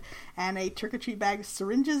on his head, and a trick-or-treat bag of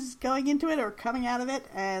syringes going into it or coming out of it,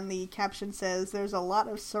 and the caption says, there's a lot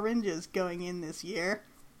of syringes going in this year.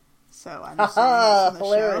 So I'm assuming that's from the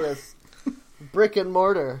hilarious. Brick and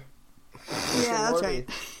mortar. show. Yeah, that's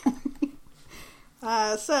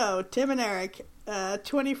right. So, Tim and Eric,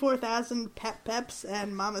 24,000 peps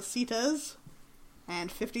and mamacitas,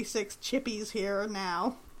 and 56 chippies here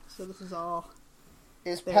now. So this is all...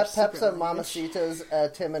 Is They're Pep Peps secret and language. Mamacitas a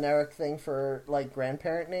Tim and Eric thing for,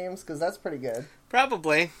 grandparent names? Because that's pretty good.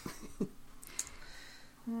 Probably.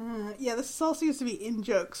 Yeah, this all seems to be in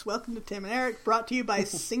jokes. Welcome to Tim and Eric, brought to you by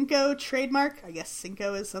Cinco Trademark. I guess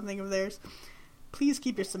Cinco is something of theirs. Please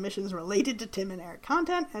keep your submissions related to Tim and Eric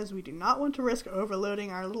content, as we do not want to risk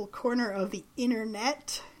overloading our little corner of the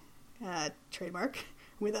internet, trademark,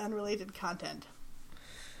 with unrelated content.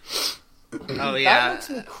 Oh, yeah. That makes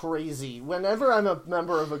me crazy. Whenever I'm a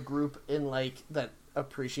member of a group in, that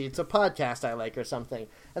appreciates a podcast I like or something,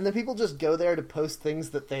 and then people just go there to post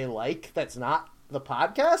things that they like that's not the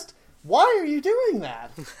podcast, why are you doing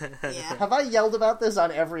that? Yeah. Have I yelled about this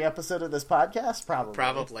on every episode of this podcast? Probably.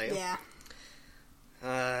 Probably. Yeah.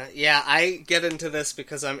 Yeah, I get into this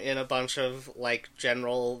because I'm in a bunch of,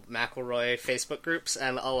 general McElroy Facebook groups,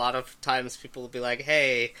 and a lot of times people will be like,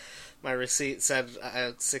 hey, my receipt said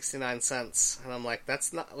 69 cents, and I'm like,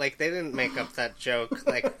 that's not, they didn't make up that joke.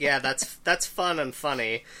 Yeah, that's fun and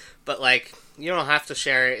funny, but, you don't have to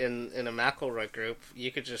share it in a McElroy group.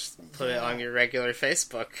 You could just put it on your regular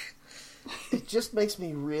Facebook. It just makes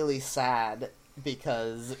me really sad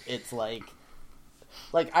because it's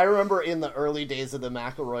Like, I remember in the early days of the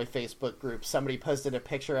McElroy Facebook group, somebody posted a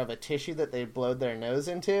picture of a tissue that they'd blowed their nose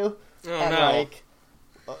into. Oh, and,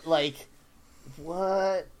 no. like,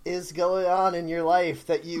 what is going on in your life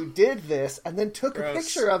that you did this, and then took Gross. a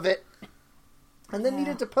picture of it, and then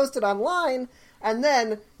needed to post it online, and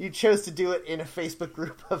then you chose to do it in a Facebook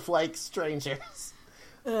group of, like, strangers.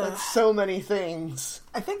 That's so many things.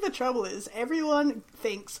 I think the trouble is everyone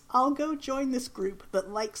thinks, I'll go join this group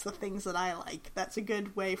that likes the things that I like. That's a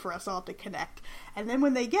good way for us all to connect. And then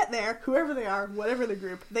when they get there, whoever they are, whatever the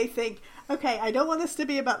group, they think, okay, I don't want this to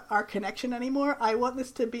be about our connection anymore. I want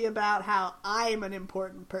this to be about how I'm an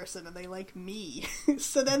important person and they like me.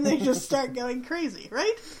 So then they just start going crazy,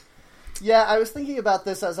 right? Yeah, I was thinking about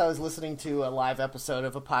this as I was listening to a live episode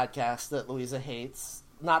of a podcast that Louisa hates.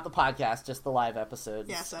 Not the podcast, just the live episodes.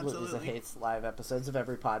 Yes, absolutely. Louisa hates live episodes of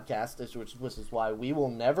every podcast, which is why we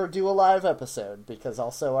will never do a live episode, because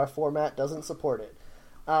also our format doesn't support it.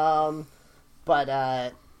 But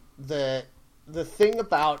the thing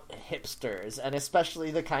about hipsters, and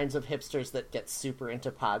especially the kinds of hipsters that get super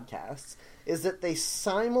into podcasts, is that they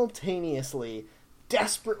simultaneously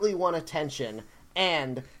desperately want attention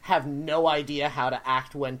and have no idea how to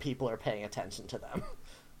act when people are paying attention to them.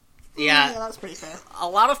 Yeah, that's pretty fair. A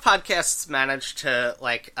lot of podcasts manage to,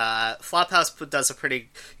 like, Flophouse does a pretty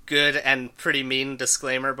good and pretty mean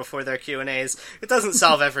disclaimer before their Q&As. It doesn't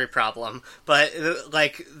solve every problem, but,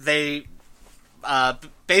 like, they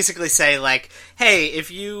basically say, like, hey, if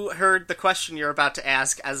you heard the question you're about to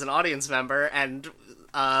ask as an audience member and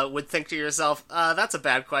would think to yourself, that's a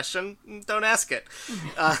bad question, don't ask it.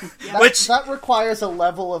 That requires a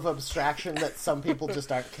level of abstraction that some people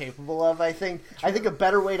just aren't capable of, I think. I think a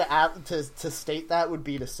better way to state that would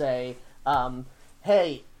be to say,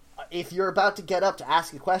 hey, if you're about to get up to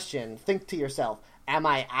ask a question, think to yourself, am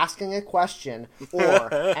I asking a question,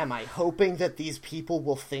 or am I hoping that these people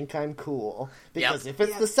will think I'm cool? Because if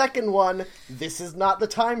it's the second one, this is not the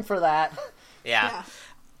time for that. Yeah.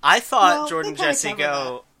 I thought Well, Jordan they kinda Jesse covered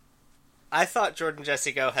Go. I thought Jordan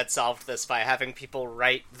Jesse Go had solved this by having people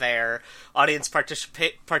write their audience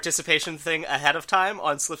participation thing ahead of time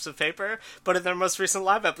on slips of paper. But in their most recent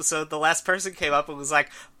live episode, the last person came up and was like,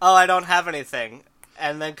 "Oh, I don't have anything,"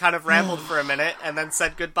 and then kind of rambled for a minute and then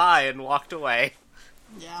said goodbye and walked away.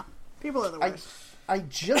 Yeah. People are the worst. I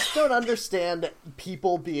just don't understand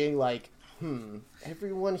people being like,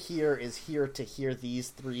 everyone here is here to hear these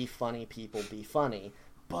three funny people be funny,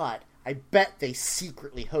 but I bet they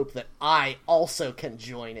secretly hope that I also can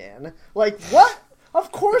join in. Like, what?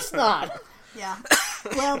 Of course not! Yeah.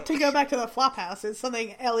 Well, to go back to the Flophouse, it's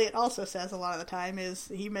something Elliot also says a lot of the time, is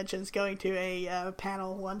he mentions going to a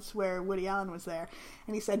panel once where Woody Allen was there,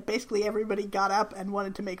 and he said basically everybody got up and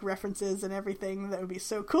wanted to make references and everything that would be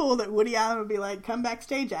so cool that Woody Allen would be like, come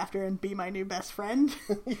backstage after and be my new best friend.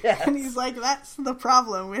 Yes. And he's like, that's the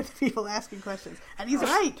problem with people asking questions. And he's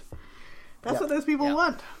right. That's what those people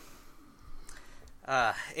want.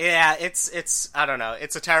 Yeah, it's I don't know,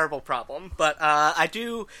 it's a terrible problem, but I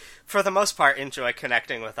do, for the most part, enjoy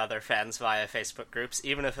connecting with other fans via Facebook groups,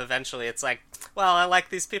 even if eventually it's like, well, I like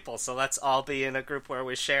these people, so let's all be in a group where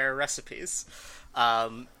we share recipes.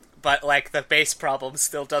 But, like, the base problem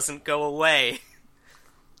still doesn't go away.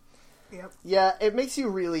 Yep. Yeah, it makes you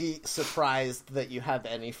really surprised that you have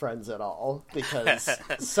any friends at all, because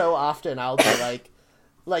so often I'll be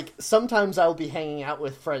like, sometimes I'll be hanging out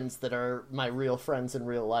with friends that are my real friends in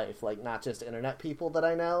real life, like, not just internet people that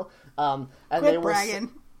I know. And Quit they will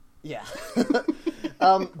bragging. Yeah.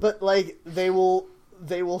 But, like, they will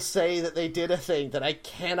say that they did a thing that I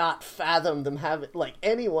cannot fathom them having, like,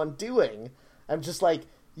 anyone doing. I'm just like,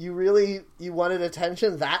 you wanted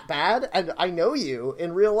attention that bad? And I know you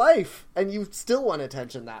in real life, and you still want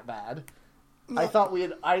attention that bad. I thought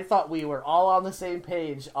we were all on the same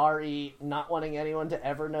page, RE, not wanting anyone to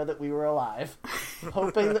ever know that we were alive.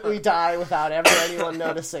 Hoping that we die without ever anyone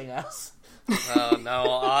noticing us. Oh, no,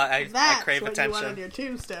 I crave That's what attention. you want on your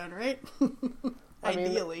tombstone, right? I mean,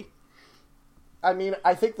 Ideally.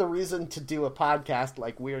 I think the reason to do a podcast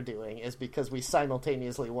like we're doing is because we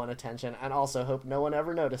simultaneously want attention and also hope no one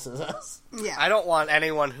ever notices us. Yeah. I don't want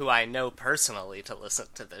anyone who I know personally to listen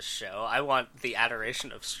to this show. I want the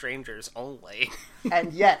adoration of strangers only.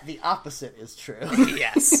 And yet, the opposite is true.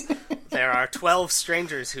 Yes. There are 12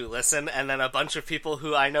 strangers who listen, and then a bunch of people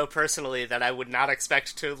who I know personally that I would not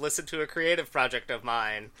expect to listen to a creative project of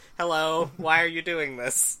mine. Hello, why are you doing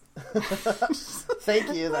this?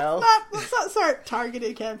 Thank you, though. Let's not start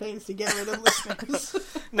targeted campaigns to get rid of listeners.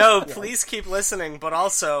 No, please keep listening, but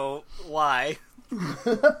also, why?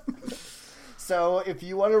 So if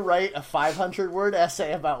you want to write a 500-word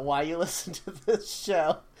essay about why you listen to this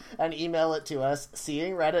show and email it to us,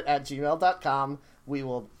 seeingreddit@gmail.com, we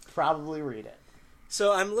will probably read it.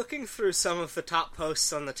 So I'm looking through some of the top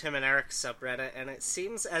posts on the Tim and Eric subreddit, and it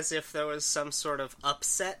seems as if there was some sort of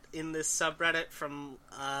upset in this subreddit from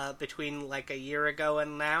between like a year ago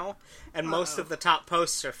and now. And most of the top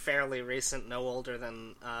posts are fairly recent, no older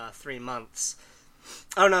than 3 months.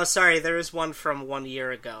 Oh no, sorry, there is one from 1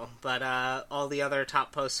 year ago, but all the other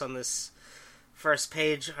top posts on this first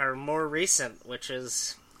page are more recent, which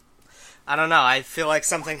is... I don't know, I feel like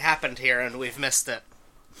something happened here and we've missed it.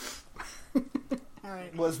 All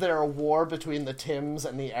right. Was there a war between the Tims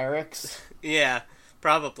and the Erics? Yeah,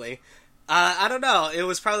 probably. I don't know. It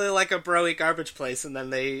was probably like a bro-y garbage place, and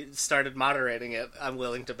then they started moderating it, I'm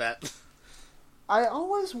willing to bet. I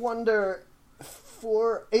always wonder,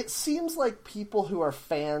 it seems like people who are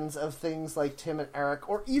fans of things like Tim and Eric,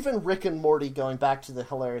 or even Rick and Morty, going back to the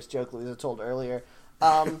hilarious joke Lisa told earlier,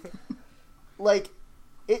 like,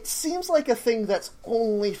 it seems like a thing that's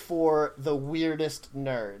only for the weirdest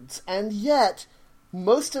nerds. And yet,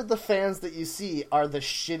 most of the fans that you see are the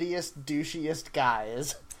shittiest, douchiest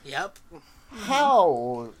guys. Yep.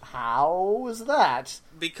 How is that?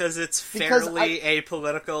 Because it's fairly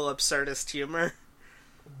apolitical, absurdist humor.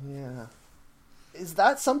 Yeah. Is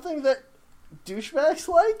that something that douchebags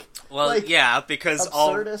like? Well, like, yeah, because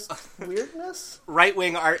absurdist weirdness?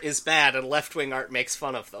 Right-wing art is bad, and left-wing art makes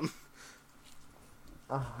fun of them.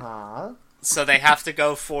 Uh-huh. So they have to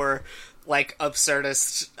go for, like,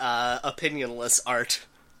 absurdist, opinionless art.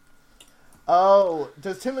 Oh,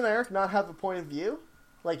 does Tim and Eric not have a point of view?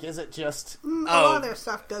 Like, is it just... A lot of their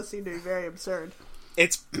stuff does seem to be very absurd.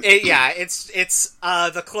 It's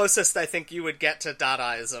the closest I think you would get to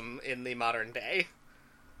Dadaism in the modern day.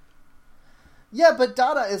 Yeah, but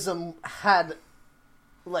Dadaism had,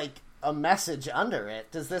 like, a message under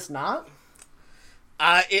it. Does this not?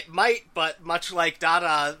 It might, but much like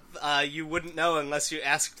Dada, you wouldn't know unless you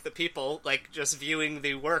asked the people. Like, just viewing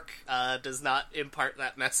the work does not impart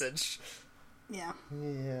that message. Yeah.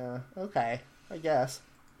 Yeah, okay, I guess.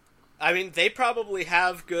 I mean, they probably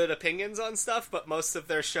have good opinions on stuff, but most of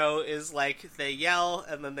their show is, like, they yell,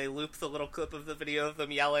 and then they loop the little clip of the video of them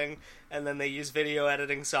yelling, and then they use video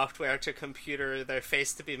editing software to computer their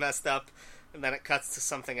face to be messed up, and then it cuts to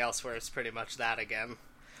something else where it's pretty much that again.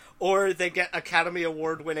 Or they get Academy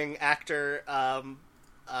Award-winning actor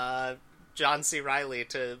John C. Reilly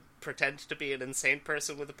to pretend to be an insane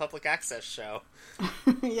person with a public access show.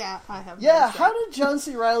 Yeah, I have. Yeah, how did John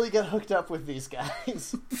C. Reilly get hooked up with these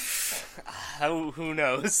guys? Who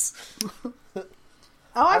knows?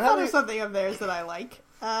 I thought of something of theirs that I like.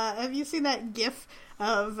 Have you seen that GIF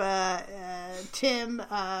of Tim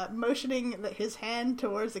motioning his hand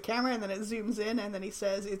towards the camera, and then it zooms in, and then he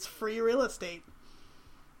says, "It's free real estate."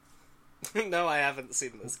 No, I haven't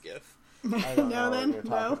seen this GIF. I don't No, know then? what you're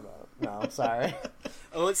talking about. No, sorry.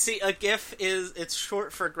 Oh, let's see. A GIF it's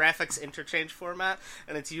short for graphics interchange format,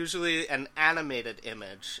 and it's usually an animated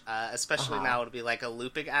image. Especially now, it'll be like a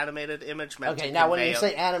looping animated image. Meant Okay, to now when convey you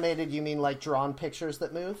say animated, you mean like drawn pictures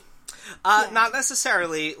that move? Not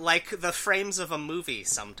necessarily. Like the frames of a movie.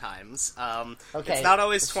 Sometimes. Okay. It's not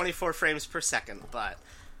always 24 frames per second, but.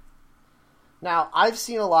 Now, I've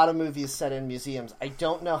seen a lot of movies set in museums. I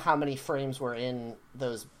don't know how many frames were in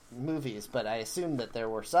those movies, but I assume that there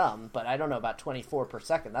were some, but I don't know about 24 per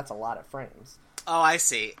second. That's a lot of frames. Oh, I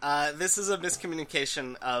see. This is a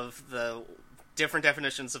miscommunication of the different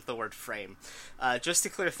definitions of the word frame. Just to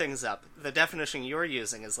clear things up, the definition you're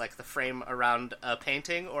using is like the frame around a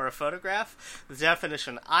painting or a photograph. The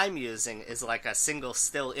definition I'm using is like a single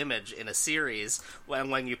still image in a series.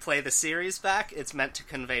 When you play the series back, it's meant to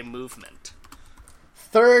convey movement.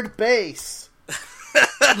 Third base!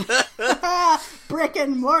 Brick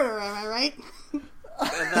and mortar, am I right?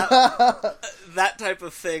 That type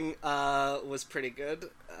of thing was pretty good.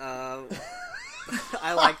 I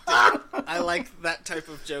liked it. I liked that type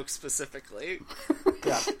of joke specifically.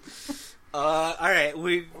 Yeah. Alright,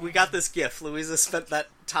 we got this GIF. Louisa spent that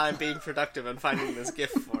time being productive and finding this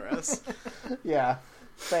GIF for us. Yeah.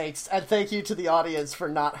 Thanks. And thank you to the audience for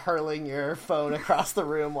not hurling your phone across the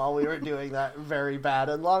room while we were doing that very bad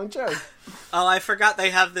and long joke. Oh, I forgot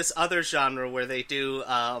they have this other genre where they do,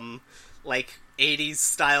 like, 80s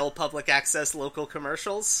style public access local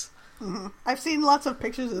commercials. Mm-hmm. I've seen lots of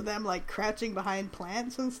pictures of them, like, crouching behind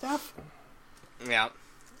plants and stuff. Yeah.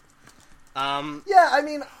 Yeah, I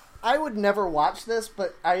mean, I would never watch this,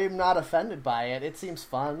 but I am not offended by it. It seems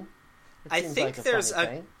fun. I think there's funny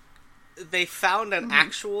thing. They found an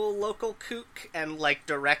actual local kook and, like,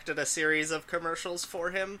 directed a series of commercials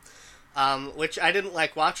for him. which I didn't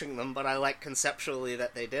like watching them, but I like conceptually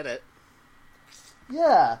that they did it.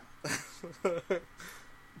 Yeah.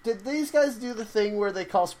 Did these guys do the thing where they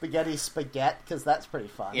call spaghetti spaghetti? Because that's pretty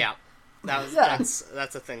fun. Yeah, Yeah.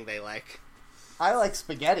 that's a thing they like. I like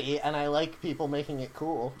spaghetti, and I like people making it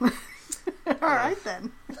cool. All right,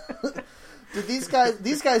 then. Did these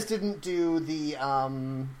guys didn't do the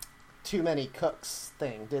Too Many Cooks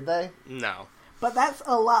thing, did they? No. But that's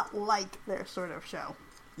a lot like their sort of show.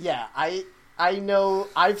 Yeah, I know,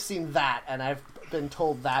 I've seen that, and I've been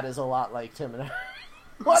told that is a lot like Tim and Eric.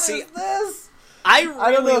 What is this? I don't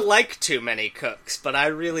really know. like Too Many Cooks, but I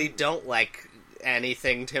really don't like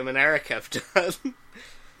anything Tim and Eric have done.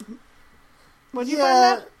 Would you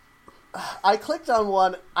find that? I clicked on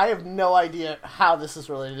one. I have no idea how this is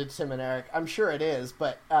related to Tim and Eric. I'm sure it is,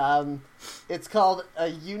 but it's called A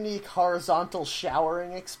Unique Horizontal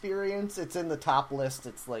Showering Experience. It's in the top list.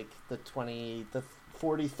 It's like the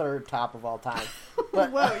 43rd top of all time.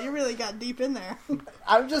 But Whoa, you really got deep in there.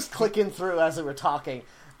 I'm just clicking through as we were talking.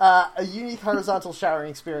 A Unique Horizontal Showering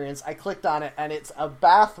Experience. I clicked on it, and it's a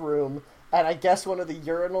bathroom, and I guess one of the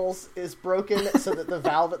urinals is broken so that the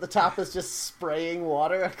valve at the top is just spraying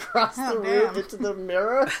water across the room into the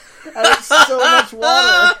mirror, and it's so much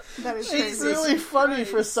water. That is It's crazy. really funny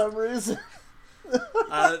for some reason.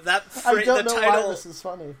 I don't know why this is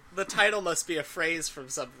funny. The title must be a phrase from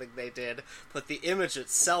something they did, but the image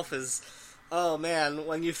itself is... Oh man,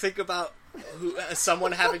 when you think about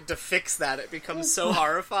someone having to fix that, it becomes so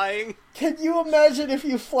horrifying. Can you imagine if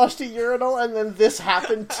you flushed a urinal and then this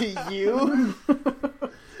happened to you?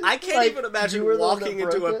 I can't Like, even imagine you were the one walking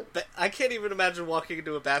that into broke I can't even imagine walking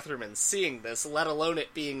into a bathroom and seeing this, let alone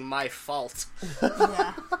it being my fault.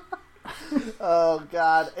 Yeah. Oh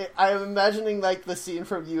god, I'm imagining like the scene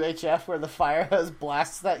from UHF where the fire hose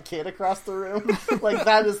blasts that kid across the room. Like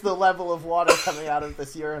that is the level of water coming out of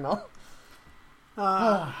this urinal.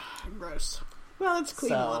 Gross. Well, it's clean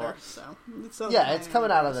So- water, so it's Yeah, it's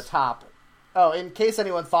coming out of the top. Oh, in case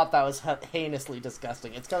anyone thought that was heinously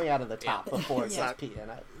disgusting, it's coming out of the top before it Yeah. says pee in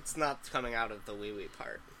it. It's not coming out of the wee-wee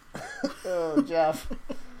part. Oh, Jeff,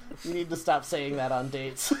 you need to stop saying that on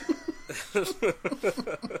dates.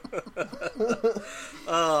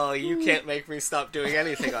 Oh, you can't make me stop doing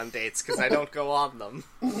anything on dates, because I don't go on them.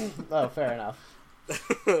 Oh, fair enough.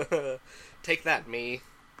 Take that, me.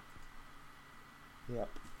 Yep.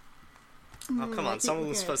 Oh, come on, keep someone was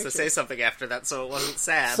looking at supposed to pictures. say something after that so it wasn't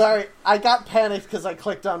sad. Sorry, I got panicked because I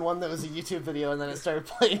clicked on one that was a YouTube video and then it started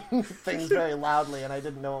playing things very loudly and I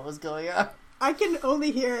didn't know what was going on. I can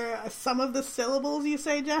only hear some of the syllables you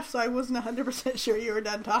say, Jeff, so I wasn't 100% sure you were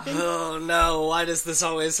done talking. Oh no, why does this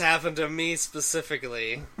always happen to me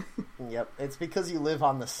specifically? Yep, it's because you live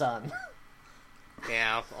on the sun.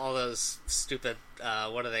 Yeah, all those stupid,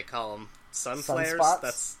 what do they call them? Sun flares? Sunspots?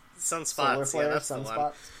 That's sunspots, Solar flares, yeah, that's the one.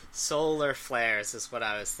 sunspots. Solar flares is what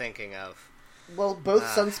I was thinking of. Well, both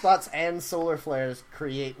sunspots and solar flares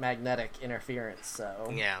create magnetic interference,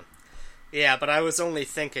 so... Yeah. Yeah, but I was only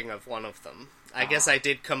thinking of one of them. I guess I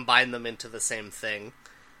did combine them into the same thing.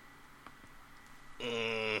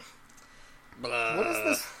 What is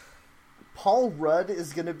this? Paul Rudd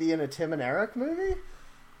is going to be in a Tim and Eric movie?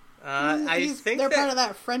 I think they're that, part of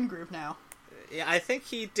that friend group now. Yeah, I think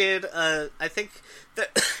he did. I think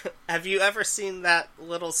that. Have you ever seen that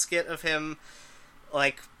little skit of him,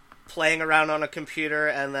 like, playing around on a computer,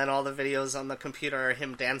 and then all the videos on the computer are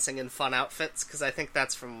him dancing in fun outfits? Because I think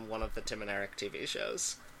that's from one of the Tim and Eric TV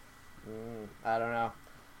shows. I don't know.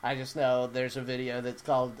 I just know there's a video that's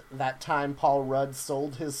called That Time Paul Rudd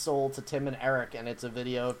Sold His Soul to Tim and Eric, and it's a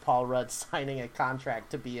video of Paul Rudd signing a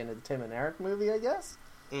contract to be in a Tim and Eric movie, I guess?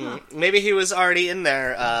 Maybe he was already in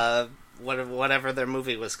there. Whatever their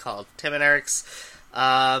movie was called, Tim and Eric's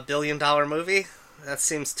 $1 billion movie. That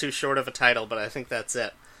seems too short of a title, but I think that's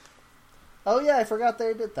it. Oh yeah, I forgot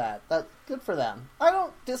they did that. Good for them. I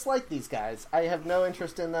don't dislike these guys. I have no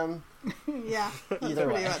interest in them. Yeah, that's Either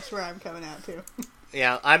pretty way. much where I'm coming out to.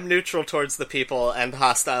 Yeah, I'm neutral towards the people and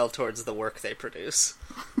hostile towards the work they produce.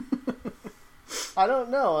 I don't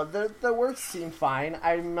know. The works seem fine.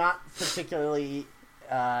 I'm not particularly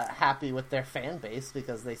happy with their fan base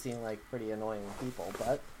because they seem like pretty annoying people,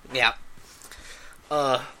 but... Yeah.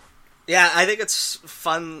 Yeah, I think it's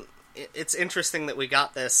fun. It's interesting that we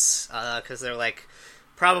got this, because they're, like,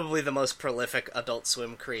 probably the most prolific Adult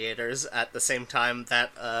Swim creators at the same time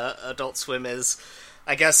that Adult Swim is,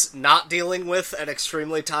 I guess, not dealing with an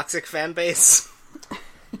extremely toxic fan base.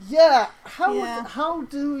 Yeah, Yeah. how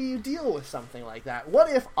do you deal with something like that? What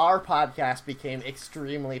if our podcast became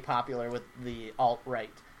extremely popular with the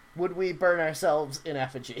alt-right? Would we burn ourselves in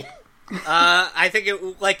effigy? I think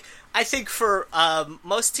I think for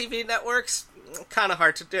most TV networks, kind of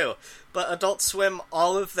hard to do. But Adult Swim,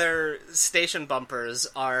 all of their station bumpers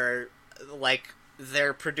are like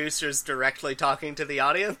their producers directly talking to the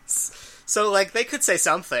audience. So like they could say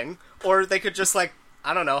something, or they could just like,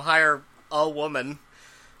 I don't know, hire a woman.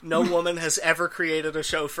 No woman has ever created a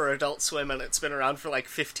show for Adult Swim, and it's been around for like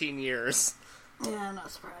 15 years. Yeah, I'm not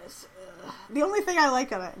surprised. The only thing I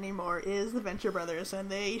like on it anymore is the Venture Brothers, and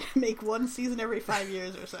they make one season every 5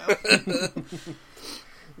 years or so.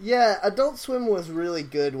 Yeah, Adult Swim was really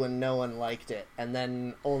good when no one liked it, and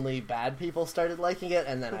then only bad people started liking it,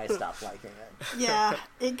 and then I stopped liking it. Yeah,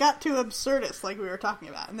 it got too absurdist, like we were talking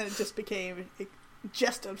about, and then it just became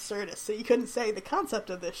just absurdist. So you couldn't say the concept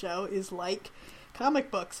of this show is like comic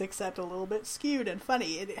books, except a little bit skewed and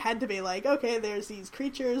funny. It had to be like, okay, there's these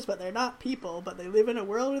creatures, but they're not people, but they live in a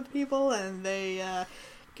world with people, and they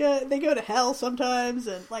go to hell sometimes,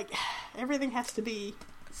 and like everything has to be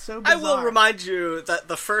so bizarre. I will remind you that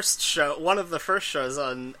the first show, one of the first shows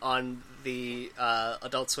on the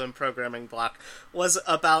Adult Swim programming block, was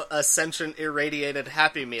about a sentient irradiated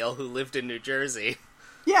Happy Meal who lived in New Jersey.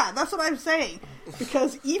 Yeah, that's what I'm saying.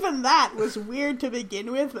 Because even that was weird to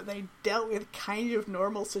begin with, but they dealt with kind of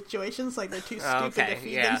normal situations, like they're too stupid to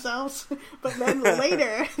feed themselves. But then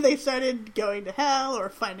later, they started going to hell or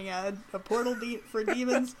finding out a portal for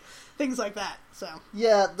demons, things like that. So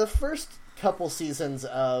yeah, the first couple seasons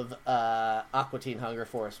of Aqua Teen Hunger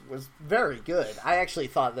Force was very good. I actually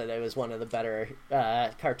thought that it was one of the better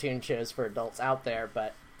cartoon shows for adults out there,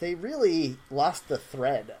 but they really lost the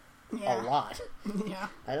thread. Yeah. A lot. Yeah.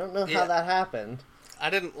 I don't know how that happened. I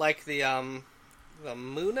didn't like the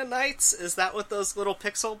Moonanites. Is that what those little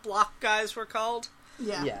pixel block guys were called?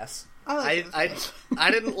 Yeah. Yes. I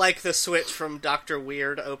didn't like the switch from Dr.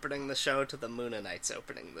 Weird opening the show to the Moonanites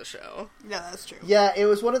opening the show. Yeah, that's true. Yeah, it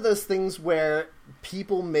was one of those things where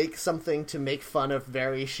people make something to make fun of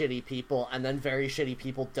very shitty people, and then very shitty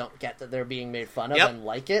people don't get that they're being made fun of and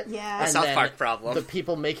like it. Yeah. And South then Park problem. The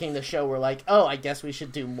people making the show were like, oh, I guess we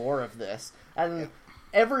should do more of this. And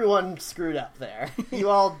everyone screwed up there. You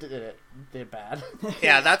all did bad.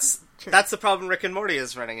 Yeah, that's the problem Rick and Morty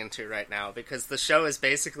is running into right now, because the show is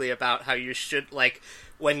basically about how you should,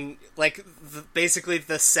 basically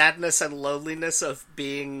the sadness and loneliness of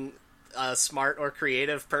being a smart or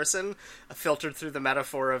creative person, filtered through the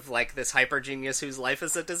metaphor of, like, this hyper genius whose life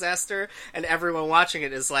is a disaster, and everyone watching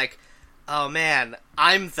it is like, oh man,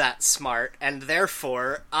 I'm that smart, and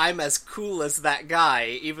therefore I'm as cool as that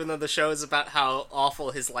guy, even though the show is about how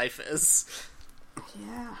awful his life is.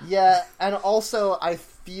 Yeah. Yeah, and also I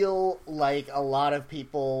feel like a lot of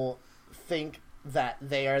people think that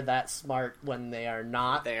they are that smart when they are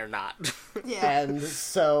not. They are not. Yeah. And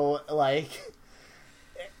so, like,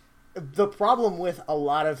 the problem with a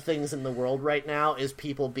lot of things in the world right now is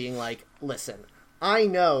people being like, listen, I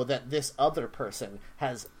know that this other person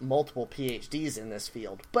has multiple PhDs in this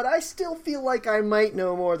field, but I still feel like I might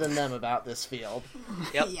know more than them about this field.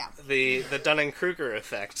 Yep. Yeah. The Dunning-Kruger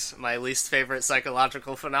effect, my least favorite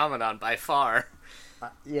psychological phenomenon by far.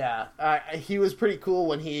 He was pretty cool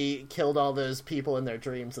when he killed all those people in their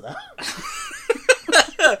dreams, though.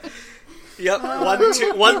 Yep,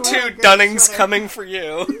 one, two, Dunning's coming for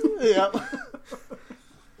you. Yep.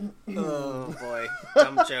 Oh boy,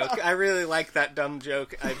 dumb joke. I really like that dumb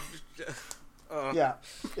joke. I'm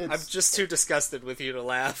just too disgusted with you to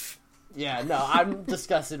laugh. Yeah, no, I'm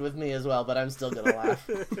disgusted with me as well, but I'm still gonna laugh.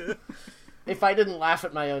 If I didn't laugh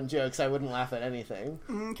at my own jokes, I wouldn't laugh at anything.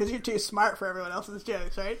 Because you're too smart for everyone else's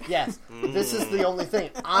jokes, right? Yes, this is the only thing.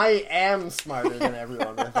 I am smarter than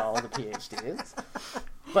everyone with all the PhDs.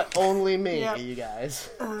 But only me, you guys.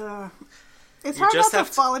 It's hard not to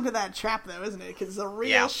fall into that trap, though, isn't it? Because it's a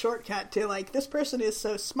real shortcut to, like, this person is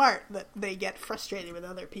so smart that they get frustrated with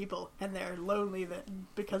other people, and they're lonely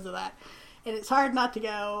because of that. And it's hard not to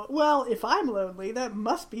go, well, if I'm lonely, that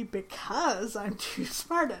must be because I'm too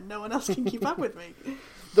smart and no one else can keep up with me.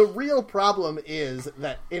 The real problem is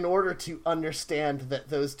that in order to understand that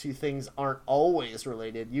those two things aren't always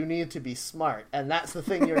related, you need to be smart. And that's the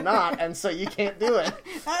thing you're not, and so you can't do it.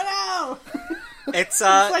 Oh, no! It's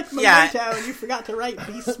like Memento, and you forgot to write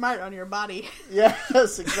 "be smart" on your body.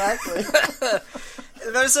 Yes, exactly.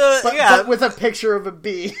 But with a picture of a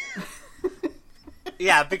bee.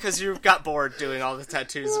 Yeah, because you got bored doing all the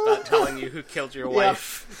tattoos about telling you who killed your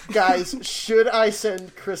wife. Guys, should I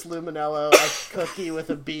send Chris Luminello a cookie with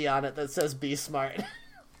a bee on it that says "be smart"?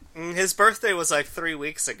 His birthday was like 3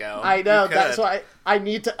 weeks ago. I know, that's why I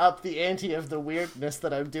need to up the ante of the weirdness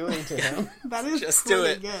that I'm doing to him. That is just pretty do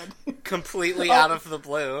it good. Completely out of the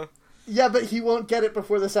blue. Yeah, but he won't get it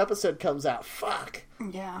before this episode comes out. Fuck.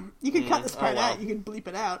 Yeah. You could cut this part well. out. You could bleep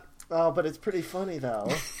it out. Oh, but it's pretty funny, though.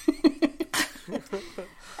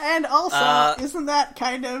 And also, isn't that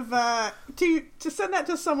kind of, to send that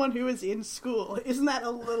to someone who is in school, isn't that a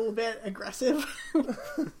little bit aggressive?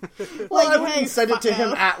 Well, I wouldn't send it to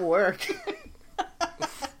him at work.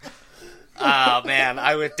 Oh, man,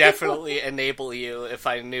 I would definitely enable you if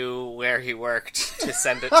I knew where he worked to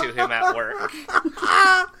send it to him at work.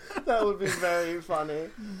 That would be very funny.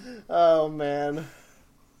 Oh, man.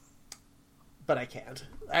 But I can't.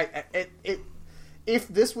 If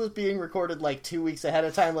this was being recorded like 2 weeks ahead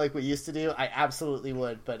of time like we used to do, I absolutely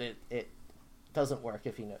would, but it doesn't work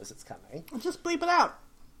if he knows it's coming. Just bleep it out.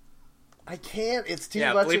 I can't. It's too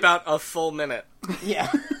Yeah, much. bleep out a full minute.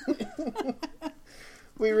 Yeah.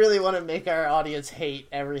 We really want to make our audience hate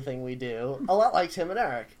everything we do. A lot like Tim and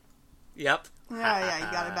Eric. Yep. Yeah,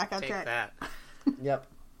 you got it back on Take track. that. Yep.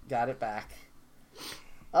 Got it back.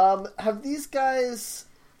 Have these guys,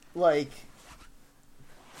 like...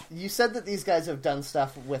 You said that these guys have done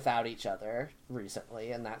stuff without each other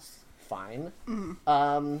recently, and that's fine.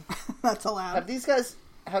 That's allowed. Have these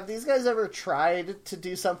guys ever tried to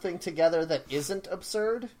do something together that isn't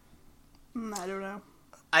absurd? I don't know.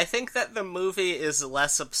 I think that the movie is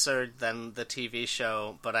less absurd than the TV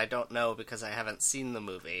show, but I don't know because I haven't seen the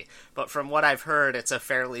movie. But from what I've heard, it's a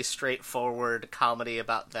fairly straightforward comedy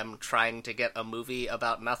about them trying to get a movie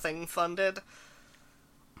about nothing funded.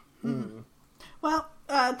 Well,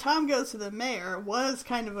 Tom Goes to the Mayor was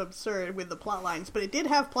kind of absurd with the plot lines, but it did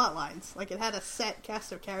have plot lines. Like, it had a set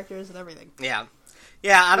cast of characters and everything. Yeah.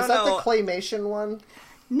 Yeah, I don't Was that know. the claymation one?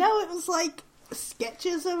 No, it was like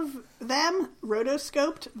sketches of them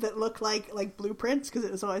rotoscoped that looked like blueprints because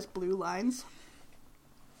it was always blue lines.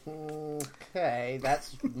 Okay,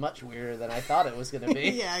 that's much weirder than I thought it was going to be.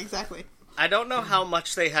 Yeah, exactly. I don't know how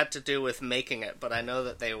much they had to do with making it, but I know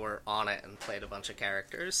that they were on it and played a bunch of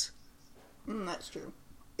characters. That's true.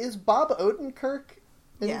 Is Bob Odenkirk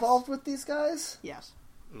Yes. involved with these guys? Yes.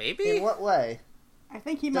 Maybe? In what way? I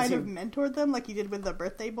think he Does might he- have mentored them like he did with the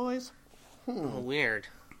Birthday Boys. Oh, weird.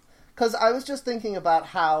 Because I was just thinking about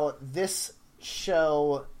how this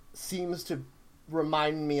show seems to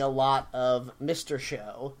remind me a lot of Mr.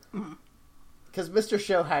 Show. Because Mr.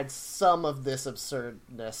 Show had some of this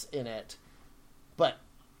absurdness in it, but,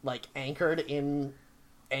 like, anchored in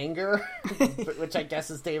anger, which I guess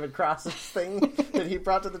is David Cross's thing that he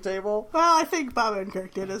brought to the table. Well, I think Bob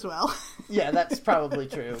Odenkirk did as well. Yeah, that's probably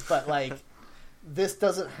true, but, like, this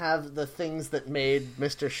doesn't have the things that made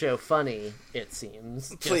Mr. Show funny, it seems.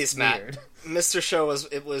 Just Please, Matt. weird. Mr. Show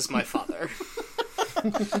was my father.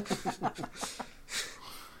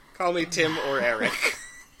 Call me Tim or Eric.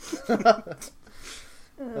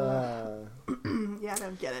 Yeah, I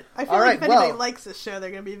don't get it. I feel All like right, if anybody well- likes this show,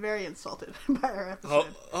 they're going to be very insulted by our episode.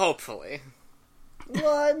 Hopefully.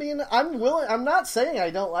 Well, I mean, I'm not saying I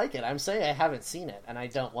don't like it. I'm saying I haven't seen it, and I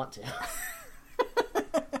don't want to.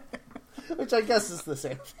 Which I guess is the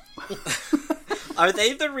same thing. Are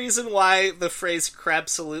they the reason why the phrase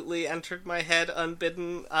 "crabsolutely" entered my head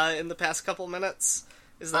unbidden in the past couple minutes?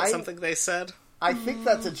 Is that something they said? I think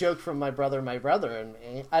that's a joke from my brother, and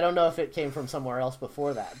me. I don't know if it came from somewhere else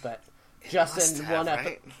before that, but Justin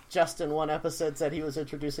Justin one episode said he was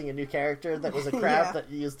introducing a new character that was a crab Yeah. that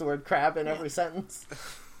used the word crab in every sentence.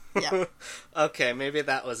 Yeah. Okay, maybe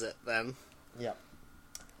that was it then. Yep.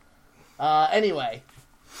 Anyway,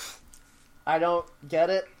 I don't get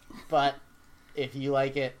it, but if you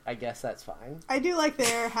like it, I guess that's fine. I do like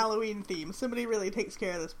their Halloween theme. Somebody really takes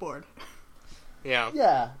care of this board. Yeah.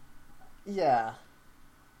 Yeah.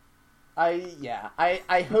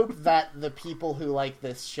 I hope that the people who like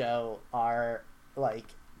this show are, like,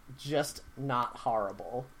 just not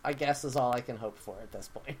horrible, I guess is all I can hope for at this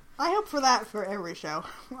point. I hope for that for every show,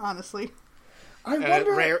 honestly. I And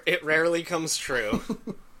wonder, it rarely comes true.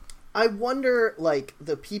 like,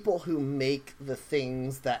 the people who make the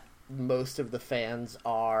things that most of the fans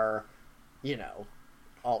are, you know,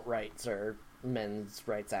 alt-rights or men's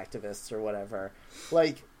rights activists or whatever,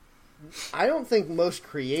 like, I don't think most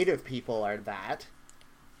creative people are that,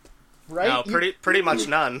 right? No, pretty much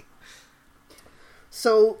none.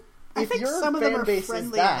 So, I if think your some of them fan are base is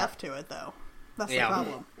friendly that, enough to it, though. That's Yeah. the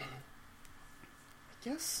problem. I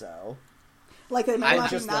guess so. Like, they might I not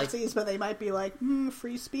be just, like- Nazis, but they might be like,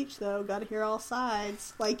 free speech, though, gotta hear all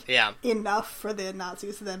sides. Like, Yeah. enough for the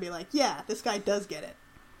Nazis to then be like, yeah, this guy does get it.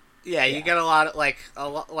 Yeah, you get a lot of, like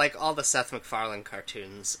all the Seth MacFarlane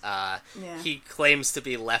cartoons. Yeah. He claims to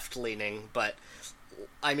be left-leaning, but,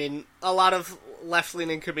 I mean, a lot of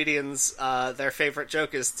left-leaning comedians, their favorite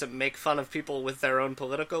joke is to make fun of people with their own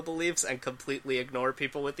political beliefs and completely ignore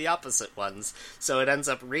people with the opposite ones. So it ends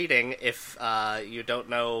up reading, if you don't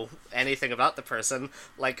know anything about the person,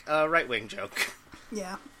 like a right-wing joke.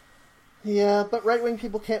 Yeah. Yeah, but right-wing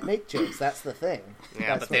people can't make jokes. That's the thing.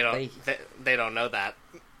 Yeah, That's but they what don't. They don't know that.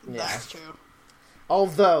 Yeah. That's true.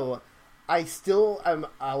 Although, I still am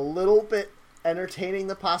a little bit entertaining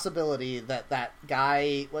the possibility that that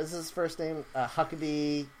guy, what's his first name?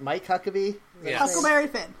 Huckabee, Mike Huckabee? Yes. Huckleberry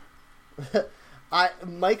Finn.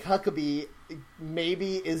 Mike Huckabee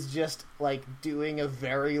maybe is just, like, doing a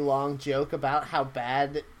very long joke about how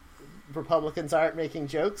bad Republicans are at making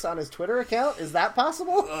jokes on his Twitter account. Is that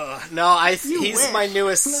possible? No, You he's wish. my That's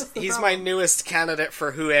newest. the He's my problem. newest candidate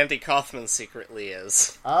for who Andy Kaufman secretly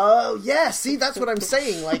is. Oh, yeah, see, that's what I'm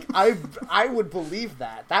saying. Like, I would believe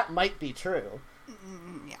that. That might be true.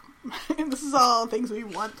 Yeah. This is all things we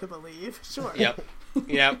want to believe. Sure. Yep.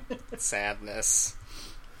 Sadness.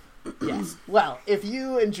 Yes. Well, if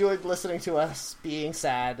you enjoyed listening to us being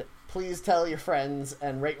sad, please tell your friends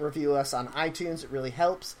and rate and review us on iTunes. It really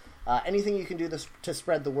helps. Anything you can do to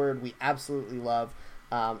spread the word, we absolutely love.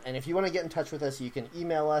 And if you want to get in touch with us, you can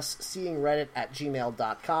email us,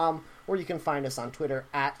 seeingreddit@gmail.com, or you can find us on Twitter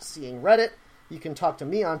 @seeingreddit. You can talk to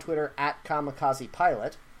me on Twitter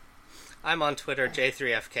 @kamikazepilot. I'm on Twitter,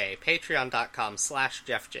 J3FK,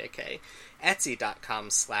 patreon.com/JeffJK,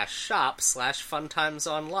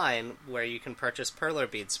 etsy.com/shop/funtimesonline, where you can purchase perler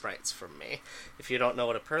bead sprites from me. If you don't know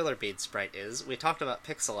what a perler bead sprite is, we talked about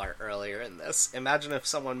pixel art earlier in this. Imagine if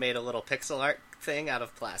someone made a little pixel art thing out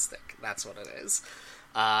of plastic. That's what it is.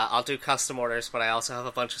 I'll do custom orders, but I also have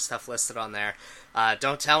a bunch of stuff listed on there.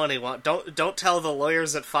 Don't tell anyone. Don't tell the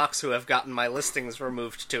lawyers at Fox who have gotten my listings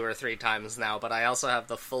removed 2 or 3 times now. But I also have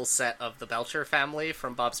the full set of the Belcher family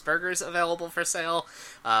from Bob's Burgers available for sale,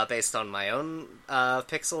 based on my own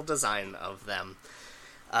pixel design of them.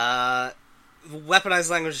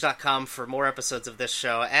 WeaponizedLanguage.com for more episodes of this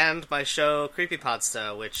show, and my show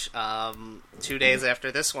Creepypodsta, which 2 days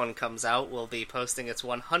after this one comes out will be posting its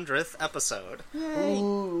 100th episode. Yay.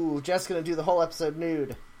 Ooh, Jeff's going to do the whole episode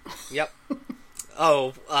nude. Yep.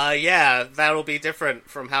 Oh, yeah, that'll be different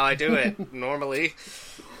from how I do it normally.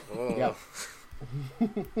 Oh. Yep.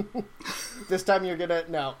 This time you're gonna...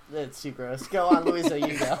 No, it's too gross. Go on, Louisa,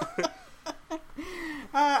 you go.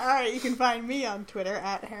 Alright, you can find me on Twitter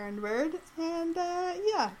 @HeronBird, and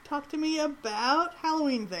yeah, talk to me about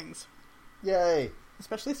Halloween things, Yay.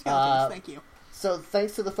 especially skeletons. Thank you. So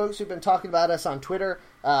thanks to the folks who've been talking about us on Twitter.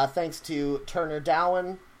 Thanks to Turner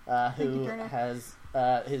Dowan, who Turner. has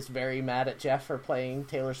is very mad at Jeff for playing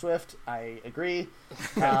Taylor Swift. I agree.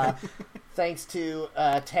 Thanks to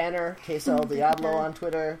Tanner Quesel Diablo on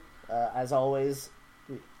Twitter. As always,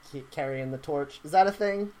 keep carrying the torch. Is that a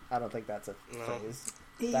thing? I don't think that's a phrase.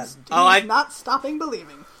 He's I- not stopping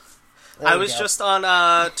believing. There I we was go. just on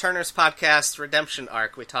Turner's podcast, Redemption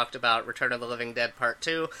Arc. We talked about Return of the Living Dead Part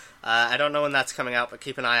 2. I don't know when that's coming out, but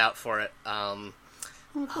keep an eye out for it. I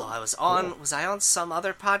was on... Was I on some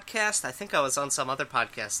other podcast? I think I was on some other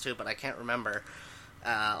podcast, too, but I can't remember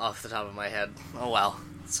off the top of my head. Oh, well.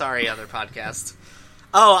 Sorry, other podcast.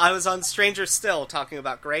 Oh, I was on Stranger Still, talking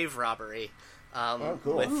about grave robbery.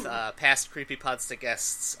 cool. With past Creepypodsta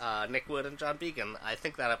guests Nick Wood and John Began. I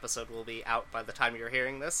think that episode will be out by the time you're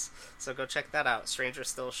hearing this, so go check that out,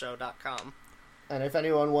 strangerstillshow.com. And if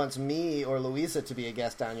anyone wants me or Louisa to be a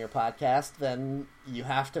guest on your podcast, then you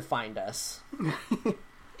have to find us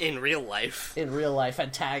In real life. in real life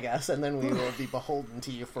and tag us, and then we will be beholden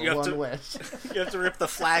to you for You have one to- wish. You have to rip the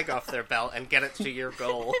flag off their belt and get it to your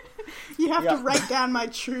goal. You have Yeah. to write down my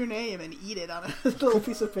true name and eat it on a little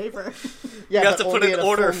piece of paper. Yeah, You have but to put only an at a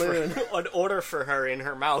order full moon. for an order for her in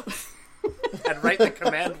her mouth. And write the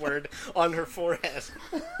command word on her forehead.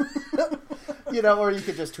 Or you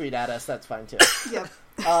could just tweet at us. That's fine too. Yep.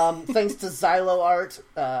 Thanks to Xylo Art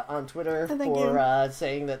on Twitter Thank for you.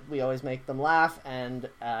 saying that we always make them laugh and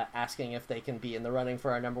asking if they can be in the running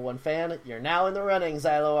for our #1 fan. You're now in the running,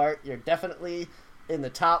 Xylo Art. You're definitely in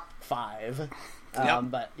the top 5. Yep.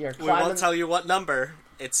 But you're We climbing. won't tell you what number.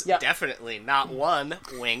 It's Yep. definitely not 1.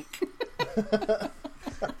 Wink.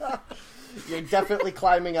 You're definitely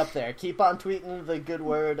climbing up there. Keep on tweeting the good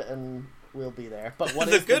word, and we'll be there. But what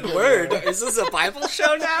The is good word. Is this a Bible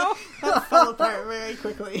show now? That fell apart very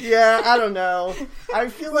quickly. Yeah, I don't know. I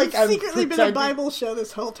feel like I'm Secretly been a pretending- Bible show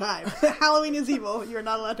this whole time. Halloween is evil. You're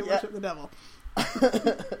not allowed to Yeah. worship the devil.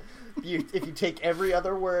 If you take every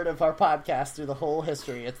other word of our podcast through the whole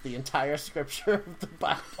history, it's the entire scripture of the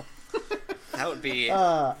Bible. That would be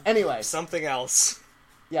Anyway, something else.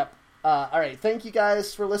 yep. All right, thank you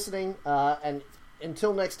guys for listening. And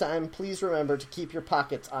until next time, please remember to keep your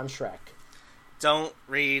pockets on Shrek. Don't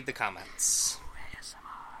read the comments.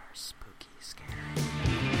 ASMR, spooky, scary.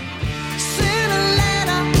 Sent a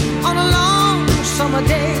letter on a long summer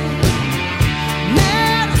day.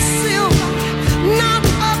 Made of silver, not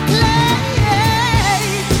of clay.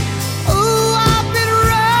 Ooh, I've been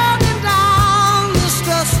running down this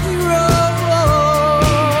dusty road.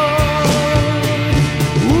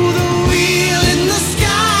 Ooh, the wheel in the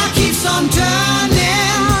sky keeps on turning.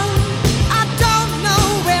 I don't know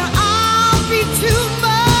where I'll be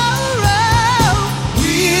tomorrow.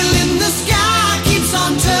 Wheel in the sky keeps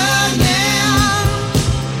on turning.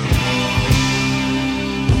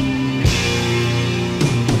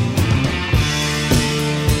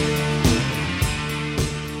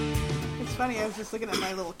 It's funny, I was just looking at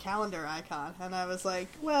my little calendar icon, and I was like,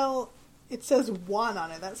 well, it says 1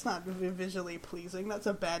 on it. That's not visually pleasing. That's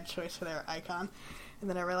a bad choice for their icon. And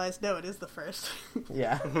then I realized, no, it is the first.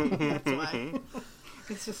 Yeah, That's why.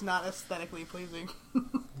 It's just not aesthetically pleasing.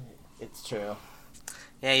 it's true.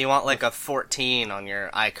 Yeah, you want like a 14 on your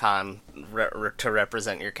icon to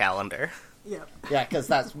represent your calendar. Yep. Yeah, because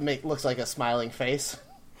that looks like a smiling face.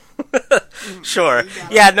 Sure. You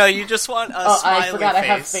got it. Yeah, no, you just want a Oh, smiley I forgot face. I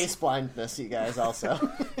have face blindness, you guys,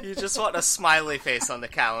 also. You just want a smiley face on the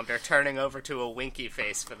calendar, turning over to a winky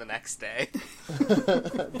face for the next day.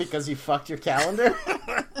 Because you fucked your calendar?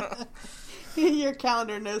 Your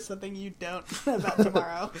calendar knows something you don't about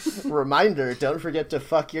tomorrow. Reminder, don't forget to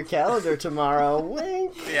fuck your calendar tomorrow.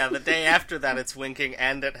 Wink! Yeah, the day after that it's winking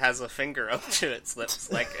and it has a finger up to its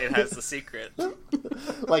lips, like it has the secret.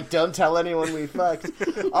 Like, don't tell anyone we fucked.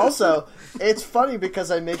 Also, it's funny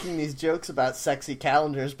because I'm making these jokes about sexy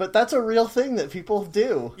calendars, but that's a real thing that people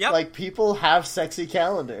do. Yep. Like, people have sexy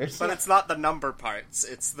calendars. But it's not the number parts,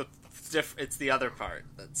 it's the other part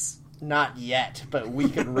that's... Not yet, but we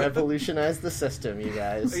could revolutionize the system, you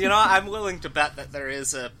guys. You know, I'm willing to bet that there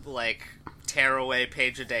is a, like, tearaway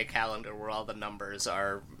page-a-day calendar where all the numbers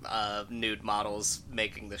are nude models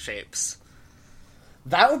making the shapes.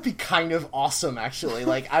 That would be kind of awesome, actually.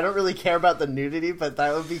 Like, I don't really care about the nudity, but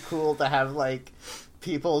that would be cool to have, like,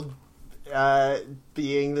 people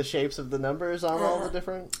being the shapes of the numbers on all the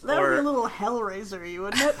different... That would be Or- a little Hellraiser-y,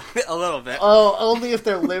 wouldn't it? A little bit. Oh, only if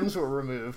their limbs were removed.